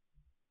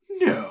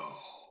 No.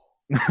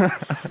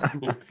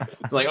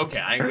 It's like, okay,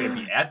 I'm going to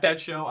be at that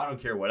show. I don't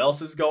care what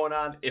else is going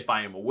on. If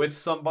I am with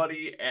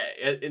somebody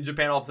in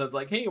Japan, all of a sudden it's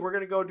like, hey, we're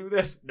going to go do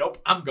this. Nope,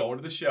 I'm going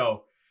to the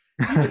show.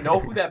 Do you even know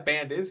who that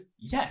band is?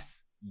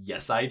 Yes,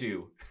 I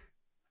do.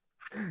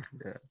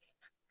 Yeah.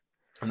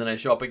 And then I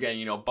show up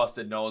again,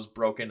 busted nose,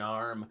 broken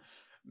arm,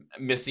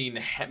 missing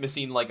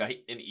like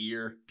an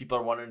ear. People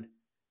are wondering,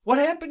 what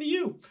happened to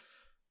you?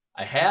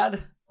 I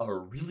had a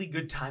really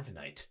good time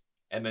tonight.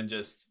 And then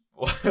just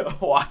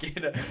walk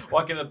in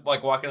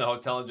the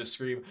hotel and just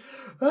scream,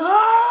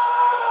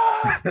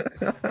 ah! But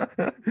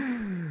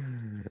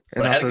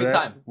I had a good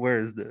time.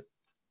 Where's the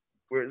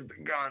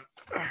gun?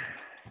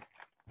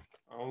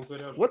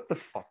 What the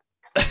fuck?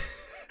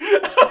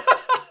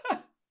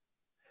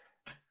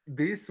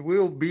 This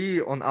will be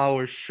on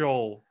our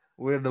show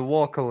with the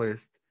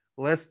vocalist.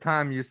 Last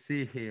time you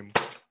see him.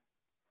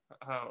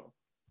 How?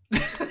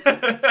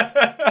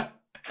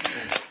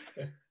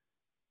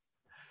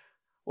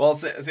 Well,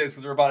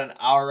 because we're about an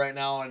hour right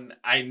now, and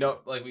I know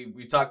like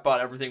we've talked about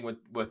everything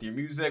with your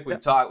music.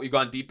 We've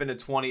gone deep into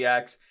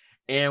 20X,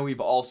 and we've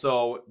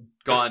also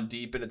gone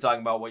deep into talking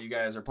about what you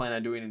guys are planning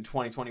on doing in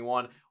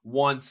 2021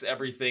 once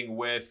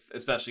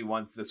especially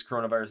once this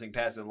coronavirus thing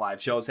passes and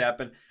live shows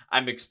happen.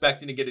 I'm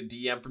expecting to get a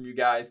DM from you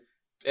guys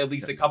at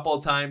least a couple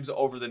of times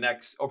over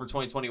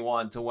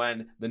 2021, to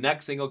when the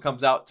next single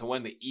comes out, to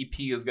when the EP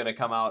is going to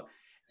come out.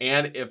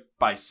 And if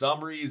by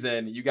some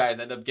reason you guys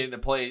end up getting to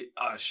play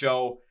a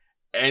show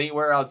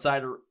anywhere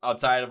outside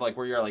of like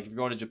where you're, like if you're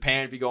going to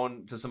Japan, if you're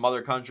going to some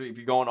other country, if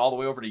you're going all the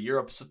way over to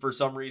Europe for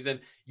some reason,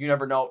 you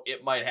never know,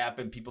 it might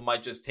happen. People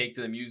might just take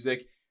to the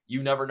music.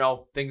 You never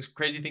know.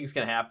 Crazy things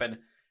can happen.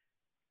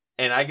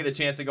 And I get a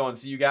chance to go and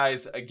see you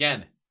guys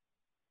again.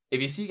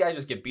 If you see guys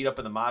just get beat up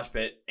in the mosh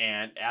pit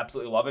and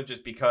absolutely love it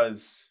just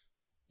because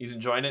he's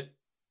enjoying it,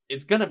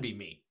 it's gonna be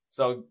me.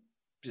 So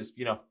just,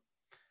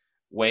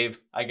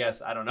 wave, I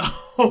guess. I don't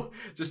know.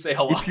 Just say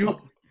hello.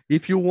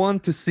 If you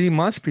want to see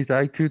mosh pit,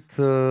 I could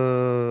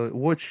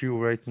watch you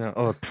right now.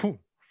 Oh,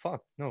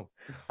 fuck, no.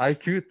 I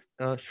could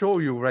show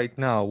you right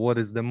now what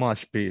is the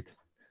mosh pit.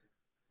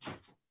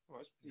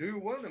 Do you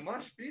want the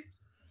mosh pit?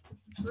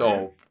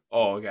 Oh,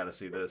 I gotta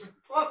see this.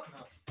 Fuck no.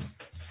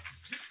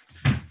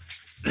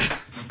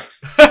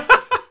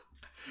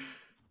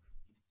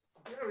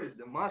 There is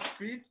the mosh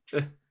pit,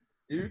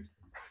 dude.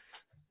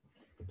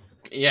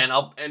 Yeah,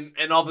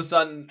 and all of a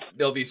sudden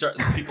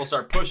people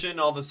start pushing.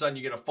 All of a sudden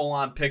you get a full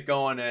on pick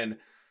going, and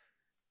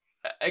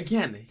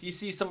again, if you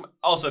see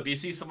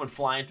someone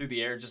flying through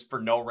the air just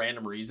for no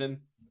random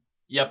reason,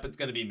 yep, it's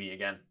gonna be me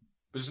again.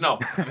 But just know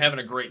I'm having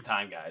a great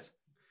time, guys.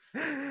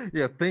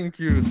 Yeah, thank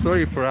you.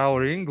 Sorry for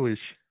our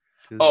English.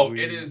 Oh,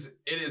 it is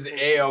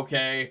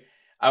A-okay.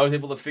 I was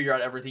able to figure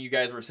out everything you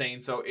guys were saying,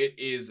 so it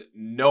is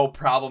no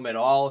problem at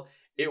all.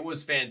 It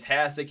was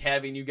fantastic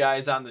having you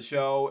guys on the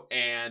show,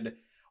 and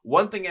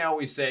one thing I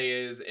always say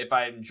is if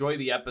I enjoy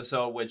the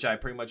episode, which I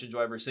pretty much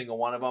enjoy every single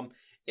one of them,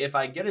 if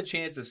I get a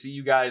chance to see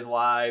you guys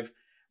live,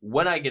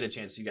 when I get a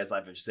chance to see you guys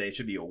live, I should say, it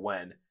should be a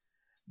when.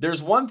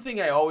 There's one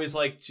thing I always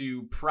like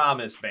to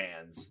promise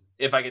bands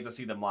if I get to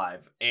see them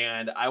live,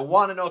 and I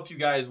want to know if you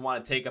guys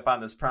want to take up on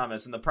this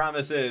promise, and the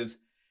promise is,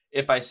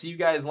 if I see you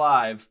guys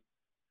live,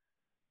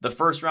 the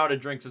first round of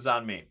drinks is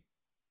on me.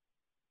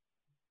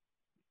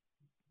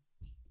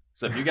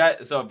 So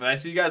if I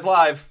see you guys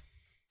live,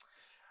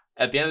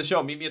 at the end of the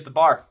show, meet me at the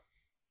bar.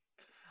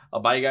 I'll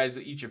buy you guys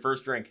each your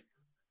first drink.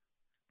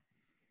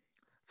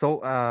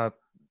 So,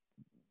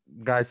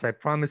 guys, I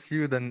promise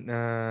you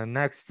that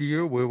next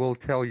year we will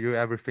tell you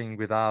everything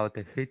without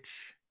a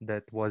hitch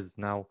that was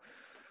now.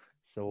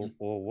 So,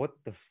 what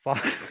the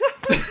fuck?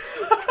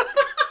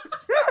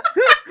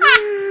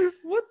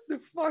 What the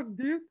fuck,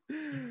 dude?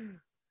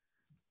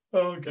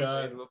 Oh,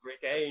 God.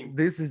 Lubricate.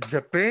 This is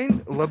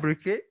Japan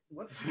lubricate.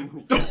 What?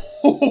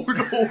 Oh,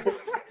 no.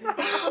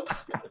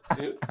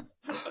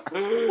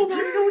 Well, now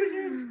I know what it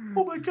is.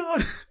 Oh, my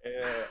God.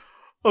 Yeah.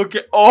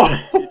 Okay.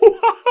 Oh.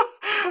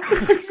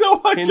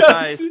 Oh, my God.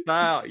 Hentai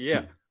style.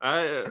 Yeah.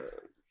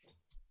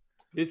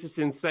 This is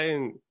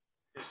insane.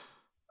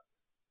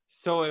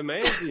 So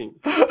amazing.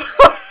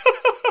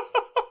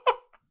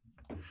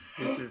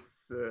 This is.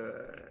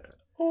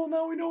 Oh,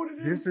 now we know what it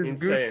is. This is insane.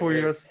 good for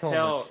your stomach.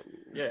 Hell,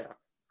 yeah.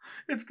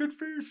 It's good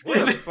for your What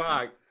skin. the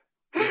fuck?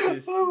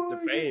 This is Oh the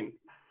my pain.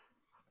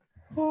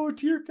 Oh,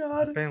 dear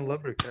God. Japan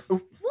lubricate.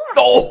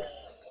 Oh.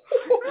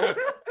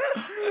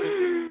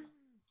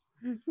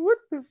 What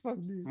the fuck,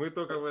 dude? Мы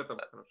только в этом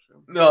хороши.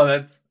 No,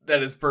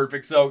 that is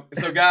perfect. So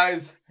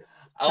guys,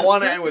 I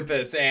want to end with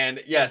this.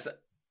 And yes,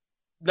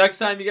 next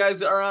time you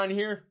guys are on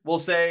here, how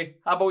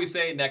about we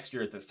say next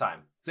year at this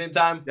time? Same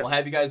time, We'll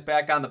have you guys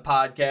back on the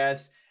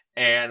podcast.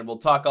 And we'll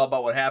talk all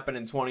about what happened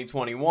in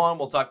 2021.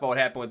 We'll talk about what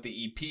happened with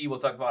the EP. We'll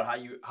talk about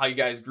how you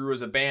guys grew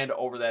as a band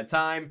over that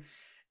time.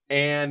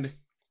 And,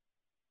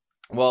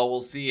 well, we'll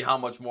see how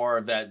much more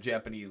of that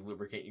Japanese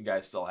lubricant you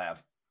guys still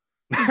have.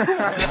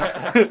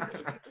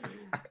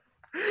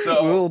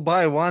 So we'll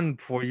buy one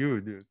for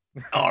you, dude.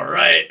 All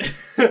right.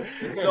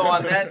 So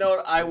on that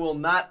note, I will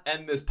not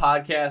end this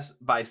podcast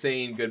by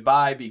saying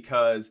goodbye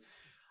because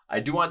I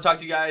do want to talk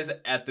to you guys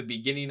at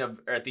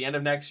the end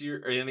of next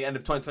year, or in the end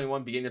of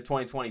 2021, beginning of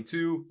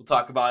 2022. We'll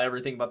talk about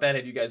everything about that,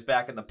 have you guys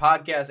back in the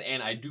podcast,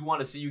 and I do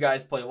want to see you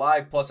guys play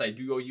live. Plus, I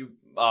do owe you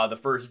the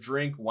first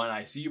drink when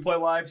I see you play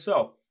live.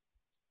 So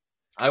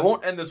I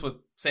won't end this with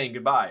saying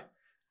goodbye.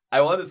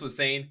 I will end this with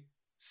saying,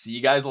 see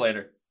you guys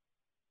later.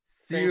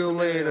 See Thanks you a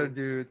later, million.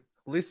 dude.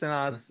 Listen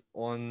us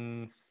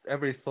on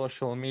every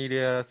social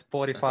media,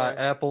 Spotify,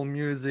 Apple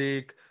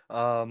Music,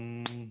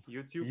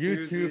 YouTube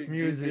music,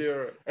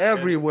 Deezer,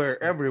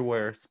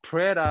 everywhere.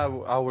 Spread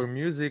our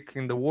music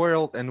in the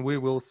world, and we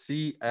will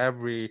see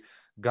every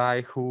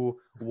guy who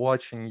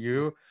watching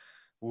you.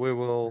 We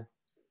will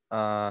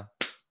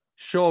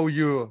show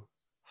you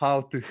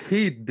how to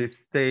hit this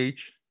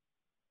stage.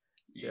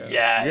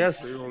 Yeah.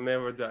 Yes. We will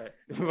never die.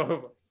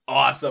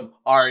 Awesome.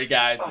 All right,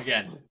 guys.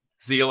 Again,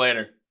 see you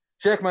later.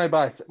 Check my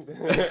biceps.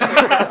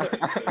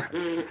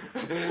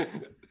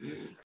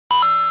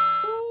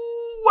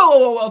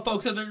 Well,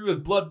 folks, I'm here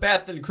with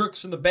Bloodbath and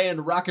Crooks from the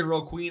band Rock and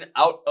Roll Queen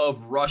out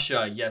of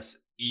Russia. Yes,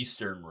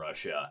 Eastern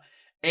Russia.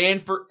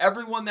 And for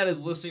everyone that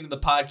is listening to the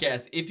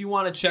podcast, if you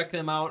want to check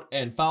them out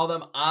and follow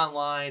them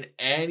online,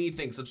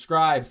 anything,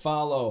 subscribe,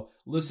 follow,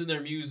 listen to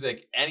their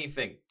music,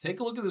 anything, take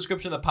a look at the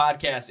description of the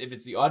podcast. If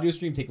it's the audio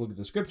stream, take a look at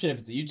the description. If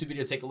it's a YouTube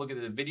video, take a look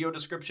at the video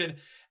description.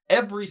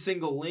 Every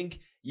single link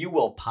you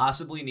will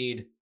possibly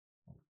need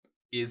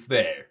is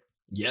there.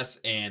 Yes,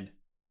 and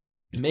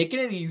making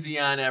it easy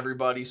on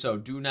everybody, so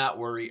do not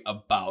worry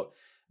about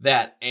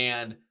that.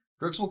 And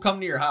Crooks will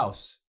come to your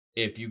house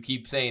if you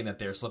keep saying that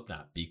they're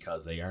Slipknot,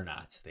 because they are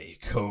not.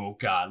 Oh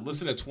God,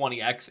 listen to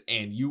 20X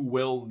and you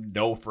will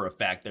know for a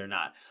fact they're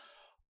not.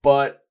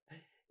 But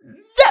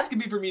that's going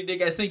to be for me today,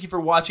 guys. Thank you for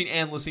watching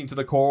and listening to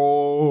the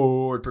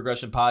Chord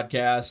Progression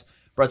Podcast.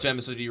 Brought to you by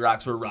MSOD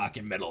Rocks, where rock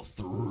and metal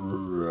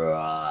thrive.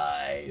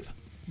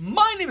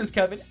 My name is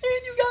Kevin,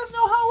 and you guys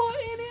know how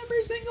in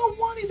every single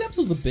one of these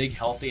episodes, the big,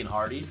 healthy, and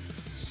hearty.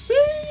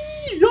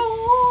 See ya!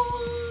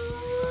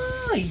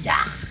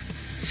 Yeah.